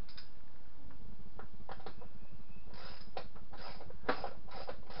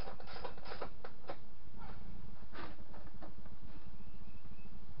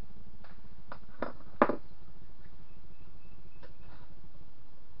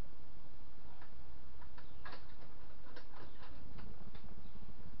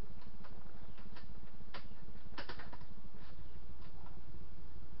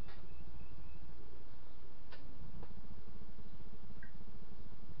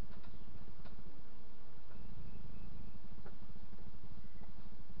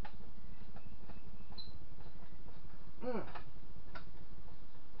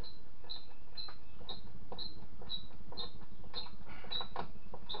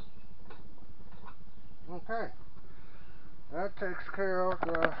 Okay, that takes care of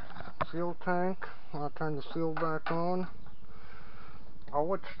the fuel tank. I'll turn the seal back on. I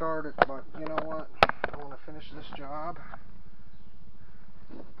would start it, but you know what? I want to finish this job.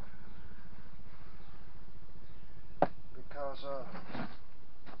 Because,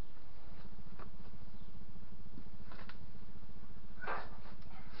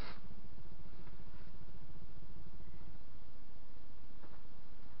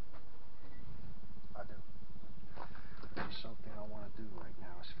 I do. It's something I want to do right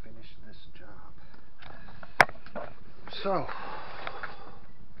now is finish this job. So,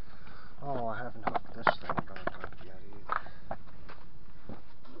 oh, I haven't hooked this thing back up yet either.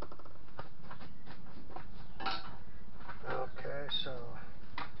 Okay, so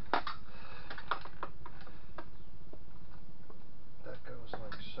that goes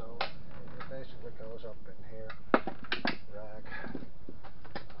like so. It basically goes up in here. Rag.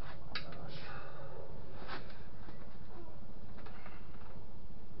 Oh my gosh.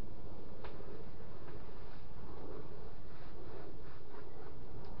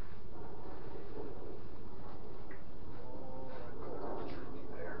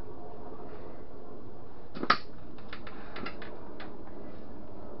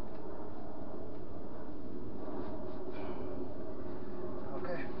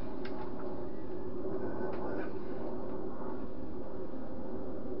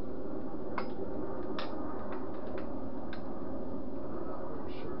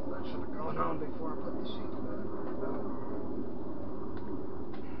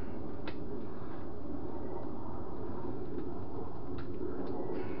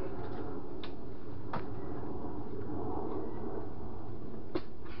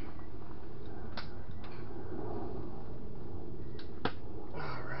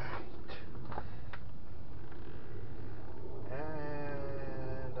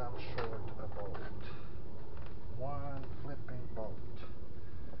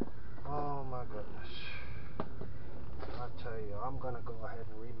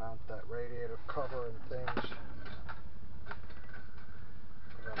 mount that radiator cover and things.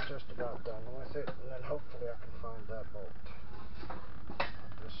 But I'm just about done with it, and then hopefully I can find that bolt. Put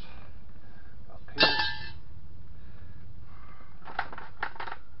this up here.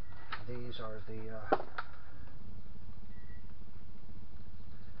 These are the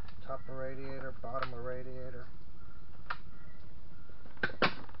top of radiator, bottom of radiator. I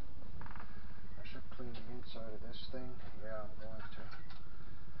should clean the inside of this thing. Yeah, I'm going to.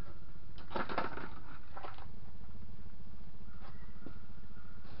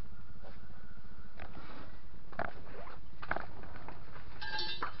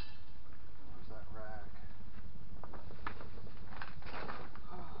 Where's that rag?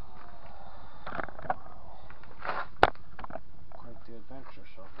 Quite the adventure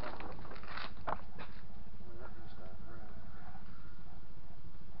so far. Where is that rag?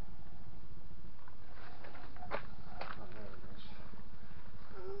 Oh, there it is.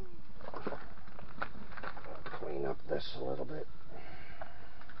 I'll clean up this a little bit.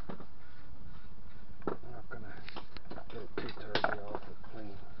 I'm not going to get it too dirty. I'll have to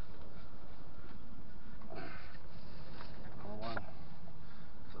clean. For one,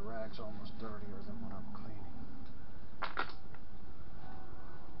 the rag's almost dirtier than what I'm cleaning.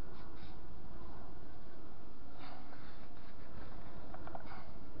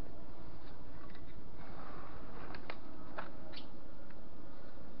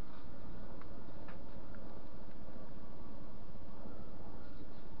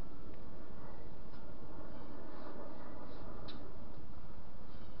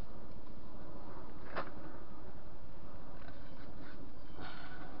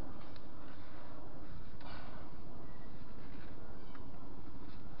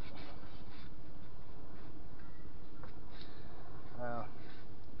 Well,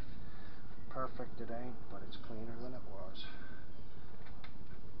 perfect it ain't, but it's cleaner than it was.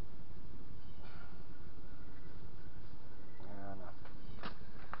 Yeah,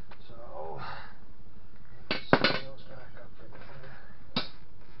 so, get the seals back up in here.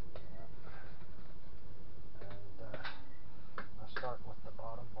 Yeah. And I'll start with the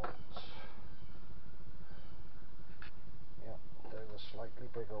bottom bolts. Yep, they're the slightly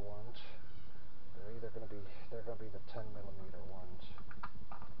bigger ones. They're either going to be, they're going to be the 10 millimeter ones.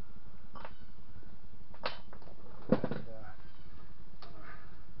 And so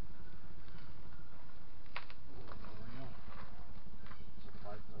the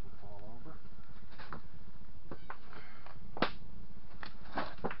pipe doesn't fall over.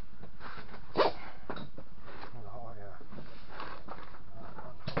 Oh yeah.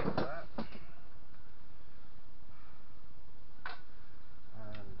 Unhook that.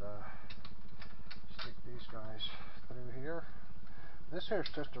 And stick these guys through here. This here's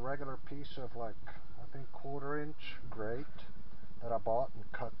just a regular piece of, like, I think 1/4 inch grate that I bought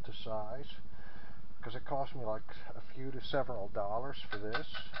and cut to size, because it cost me like a few to several dollars for this.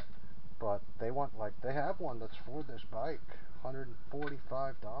 But they want, like, they have one that's for this bike, $145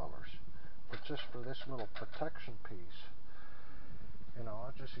 for just for this little protection piece. You know,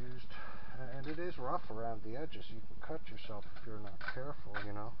 I just used, and it is rough around the edges. You can cut yourself if you're not careful,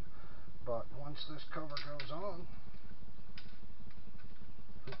 you know. But once this cover goes on,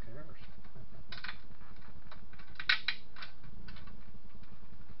 who cares?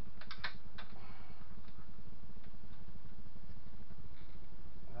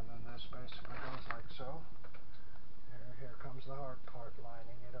 And then this basically goes like so. Here comes the hard part,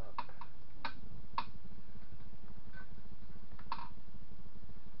 lining it up.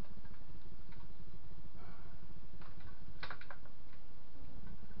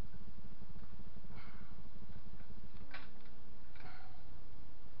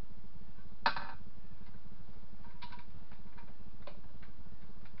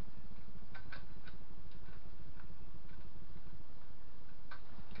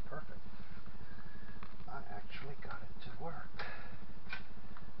 Perfect. I actually got it to work.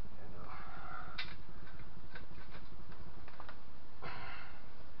 You know.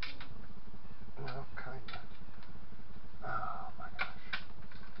 Well, kinda. Oh my gosh.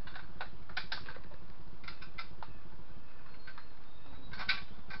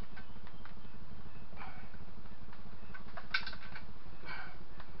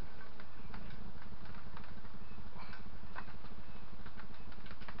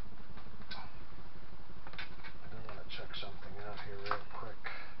 I do want to check something out here real quick.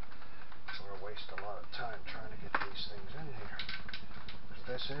 Or waste a lot of time trying to get these things in here.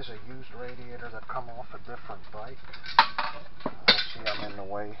 This is a used radiator that come off a different bike. Let's see, I'm in the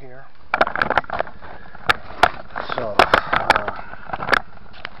way here. So,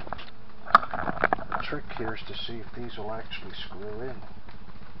 the trick here is to see if these will actually screw in.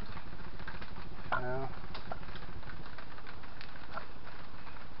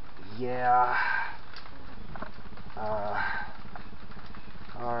 Yeah.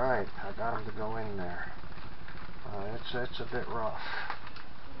 Alright, I got him to go in there. It's a bit rough.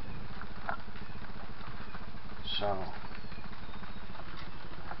 So.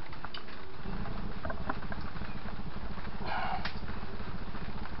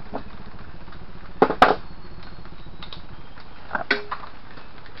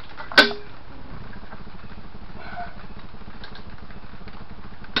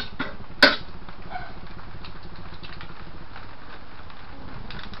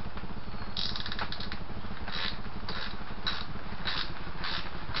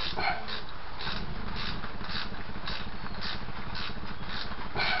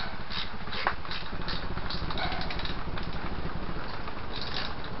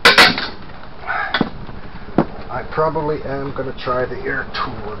 I probably am going to try the air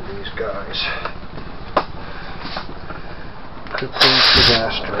tool on these guys. Could prove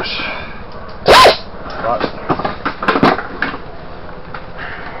disastrous. But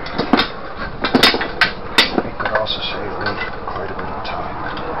it could also save me quite a bit of time.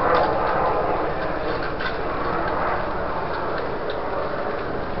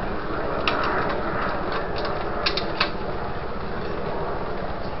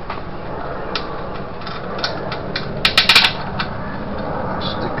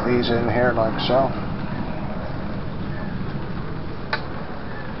 These in here like so.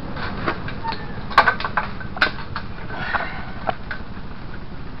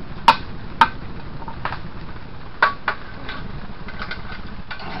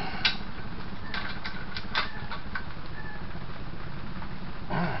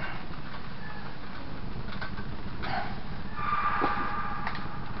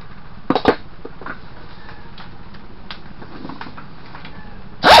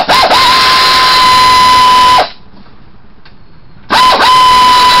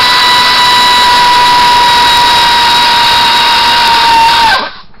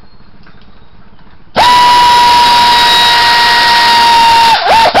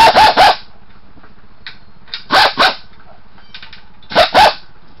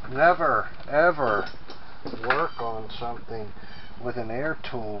 Never, ever work on something with an air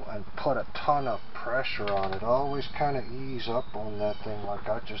tool and put a ton of pressure on it. Always kind of ease up on that thing like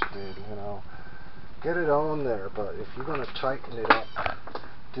I just did, you know. Get it on there, but if you're going to tighten it up,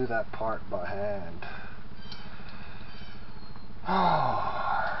 do that part by hand.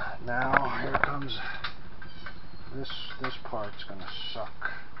 Oh, now here comes this part's going to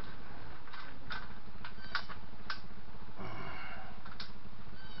suck.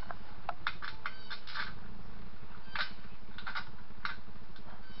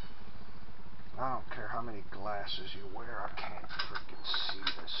 I don't care how many glasses you wear, I can't freaking see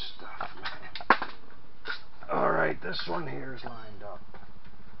this stuff, man. Alright, this one here is lined up.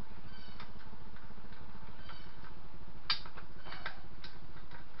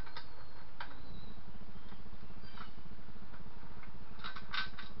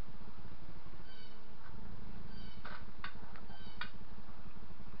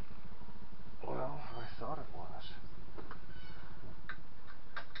 Well, I thought it was.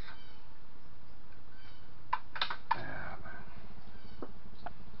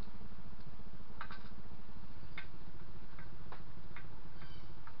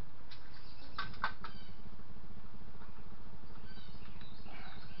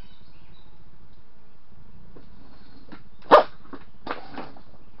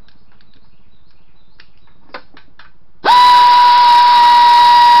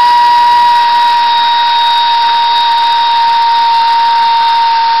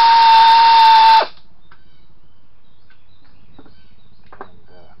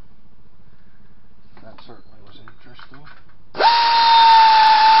 Certainly was interesting.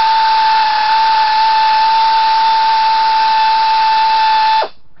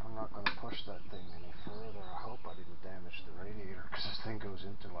 I'm not going to push that thing any further. I hope I didn't damage the radiator because this thing goes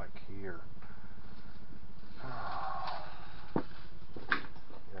into like here.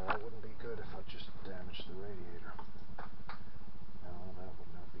 Yeah, that wouldn't be good if I just damaged the radiator. No, that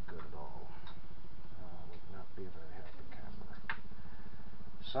would not be good at all. Would not be a very happy camper.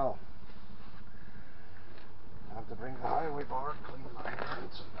 So, I have to bring the highway bar, clean my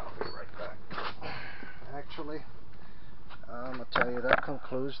hands, and I'll be right back. Actually, I'm going to tell you, that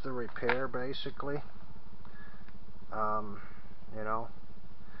concludes the repair, basically. You know,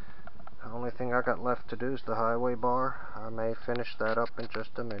 the only thing I got left to do is the highway bar. I may finish that up in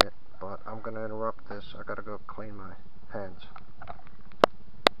just a minute, but I'm going to interrupt this. I got to go clean my hands.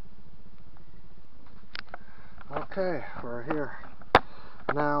 Okay, we're here.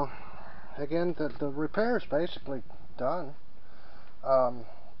 Now, again, the repair is basically done.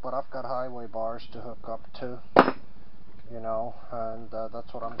 but I've got highway bars to hook up to, you know, and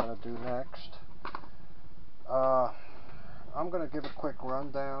that's what I'm going to do next. I'm going to give a quick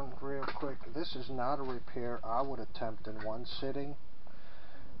rundown real quick. This is not a repair I would attempt in one sitting.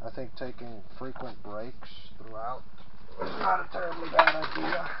 I think taking frequent breaks throughout is not a terribly bad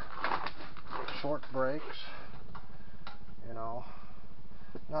idea. Short breaks, you know,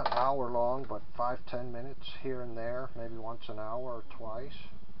 not hour long, but 5-10 minutes here and there, maybe once an hour or twice.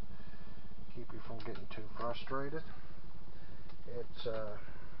 Keep you from getting too frustrated.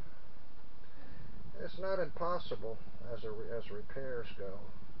 It's not impossible as repairs go,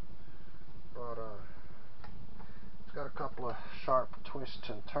 but it's got a couple of sharp twists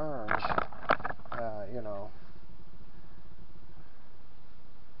and turns, you know,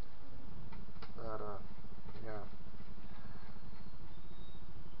 that yeah.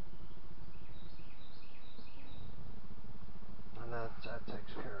 And that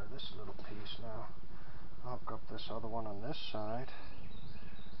takes care of this little piece now. I'll hook up this other one on this side,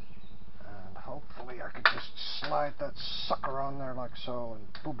 and hopefully I can just slide that sucker on there like so,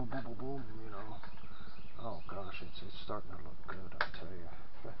 and boom, boom, boom, boom, boom, you know. Oh gosh, it's starting to look good, I'll tell you.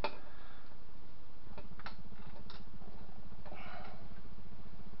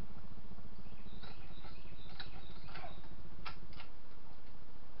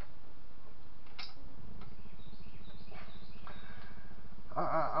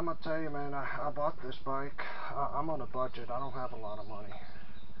 I'm gonna tell you, man, I bought this bike. I'm on a budget. I don't have a lot of money.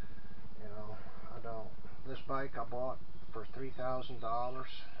 You know, I don't. This bike I bought for $3,000.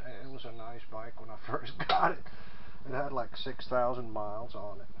 It was a nice bike when I first got it. It had like 6,000 miles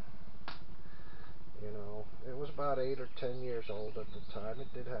on it. You know, it was about 8 or 10 years old at the time.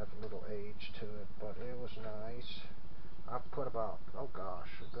 It did have a little age to it, but it was nice. I put about, oh gosh,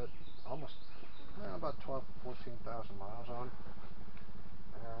 a good, almost, about 12, 14,000 miles on it.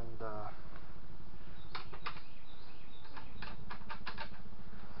 And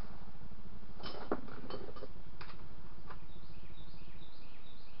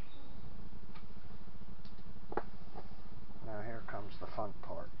now here comes the fun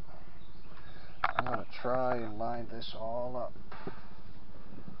part. I'm going to try and line this all up.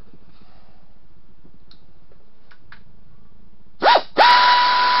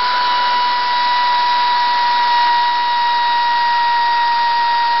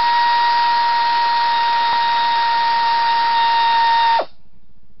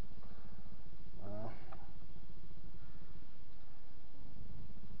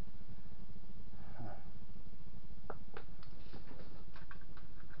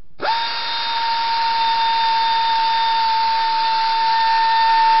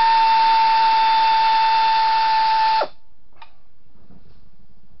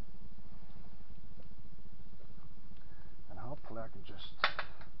 I can just,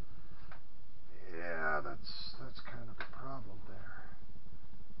 yeah, that's kind of the problem there.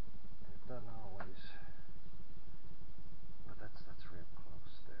 It doesn't always, but that's real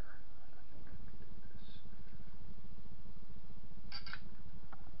close there. I think I can do this.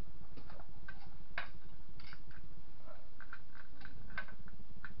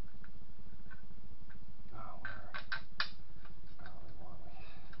 Oh, where? Golly Wally.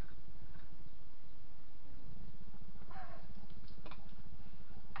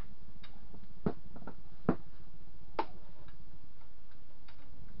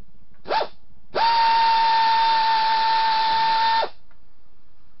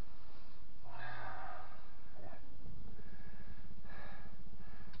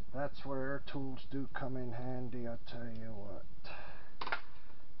 That's where air tools do come in handy, I tell you what.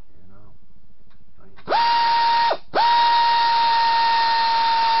 You know.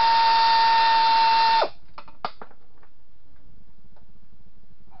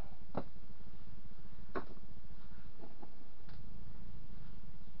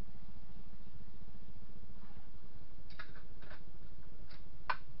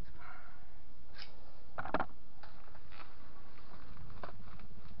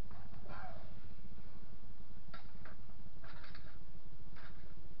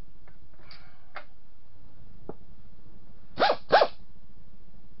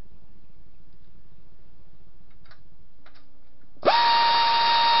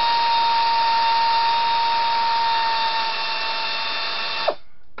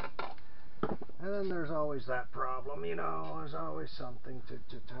 There's always that problem, you know, there's always something to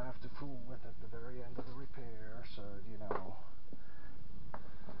have to fool with at the very end of the repair, so, you know,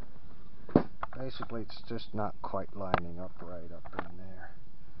 basically it's just not quite lining up right up in there.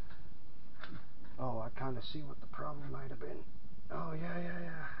 Oh, I kind of see what the problem might have been. Oh, yeah.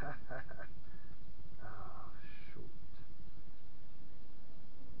 Oh, shoot.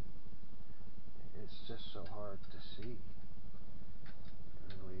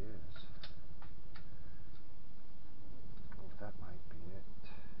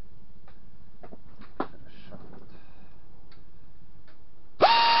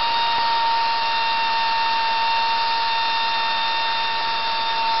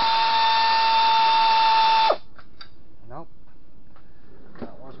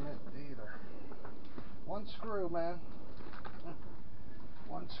 screw, man.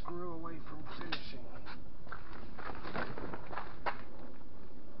 One screw away from finishing.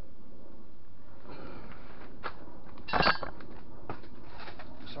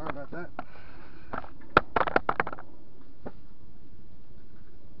 Sorry about that.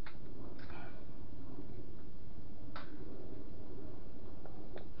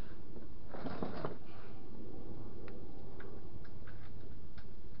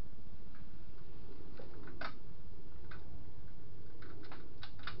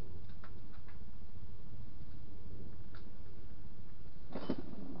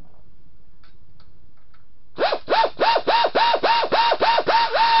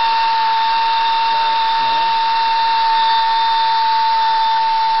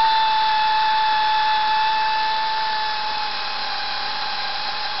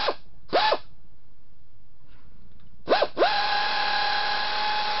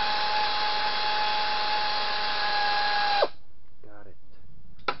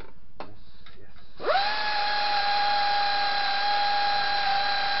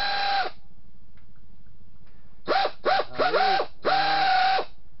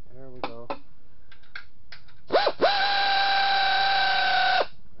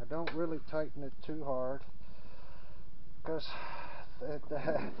 Tighten it too hard because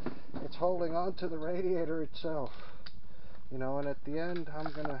it's holding on to the radiator itself, you know, and at the end I'm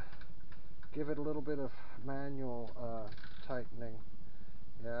gonna give it a little bit of manual tightening.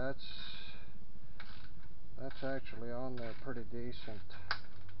 Yeah, that's actually on there pretty decent.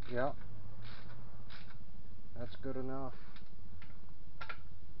 Yep, that's good enough.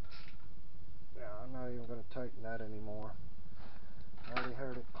 Yeah, I'm not even gonna tighten that anymore. I already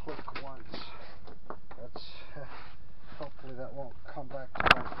heard it click once. That's hopefully that won't come back to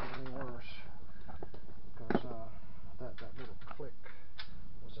life any worse, because that little click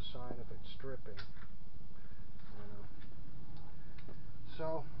was a sign of it stripping. You know.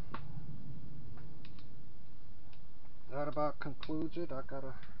 So that about concludes it. I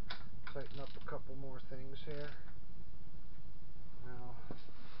gotta tighten up a couple more things here.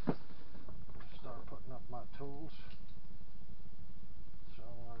 Now start putting up my tools. So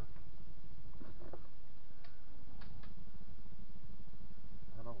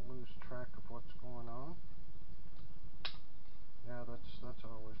I don't lose track of what's going on. Yeah, that's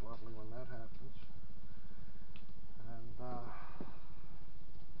always lovely when that happens. And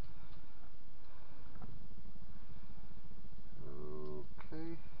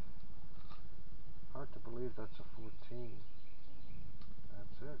okay, hard to believe that's a 14.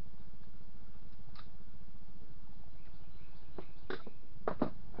 That's it.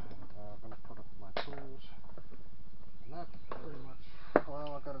 I'm gonna put up my tools. And that pretty much, well,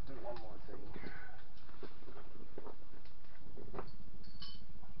 I gotta do one more thing.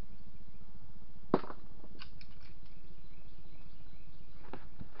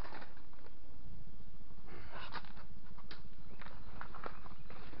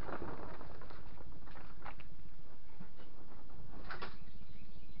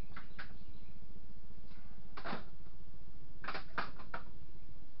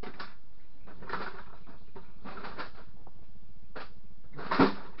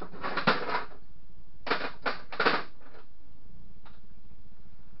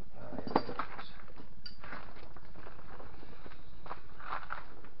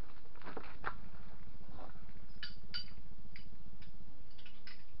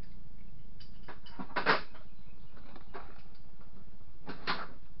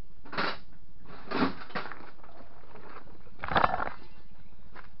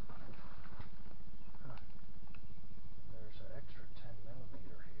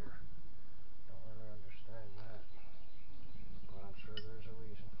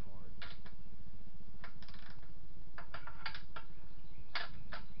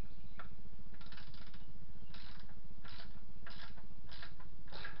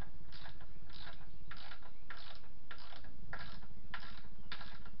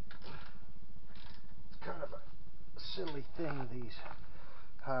 Silly thing, these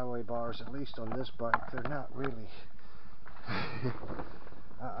highway bars, at least on this bike, they're not really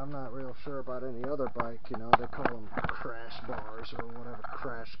I'm not real sure about any other bike, you know, they call them crash bars or whatever,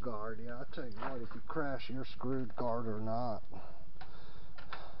 crash guard. Yeah, I'll tell you what, if you crash, you're screwed, guard or not.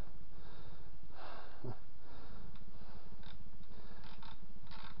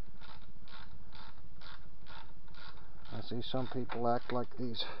 I see some people act like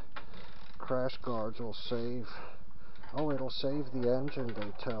these crash guards will save. Oh, it'll save the engine,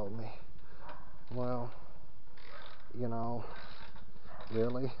 they tell me. Well, you know,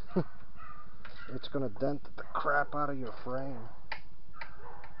 really? It's going to dent the crap out of your frame.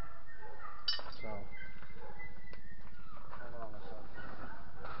 So,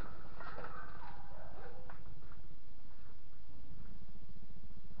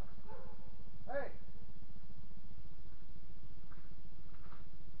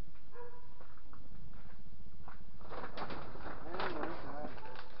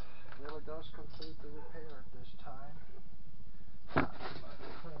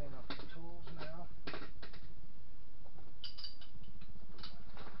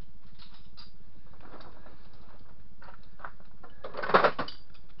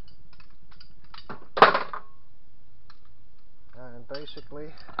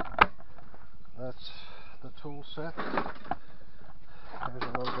 tool set. There's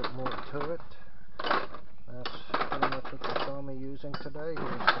a little bit more to it. That's pretty much what you saw me using today.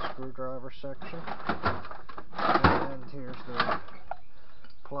 Here's the screwdriver section. And here's the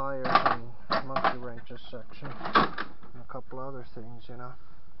pliers and monkey wrenches section. And a couple other things, you know.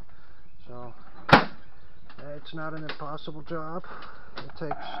 So, it's not an impossible job. It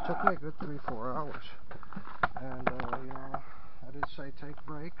took me a good 3-4 hours. And, you know, I did say take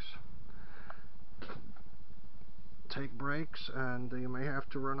breaks. Take breaks, and you may have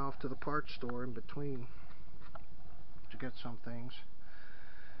to run off to the parts store in between to get some things,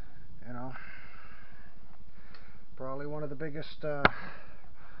 you know. Probably one of the biggest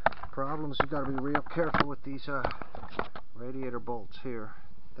problems, you got to be real careful with these radiator bolts here.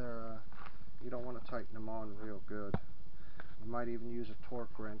 They're you don't want to tighten them on real good. You might even use a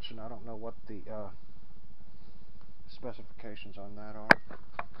torque wrench, and I don't know what the specifications on that are.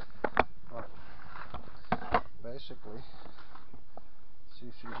 But basically,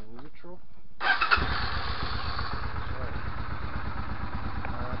 CC's in neutral. So,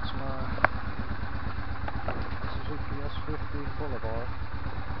 that's my Suzuki S50 Boulevard.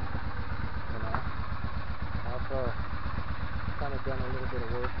 You know, I've kind of done a little bit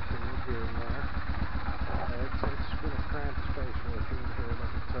of work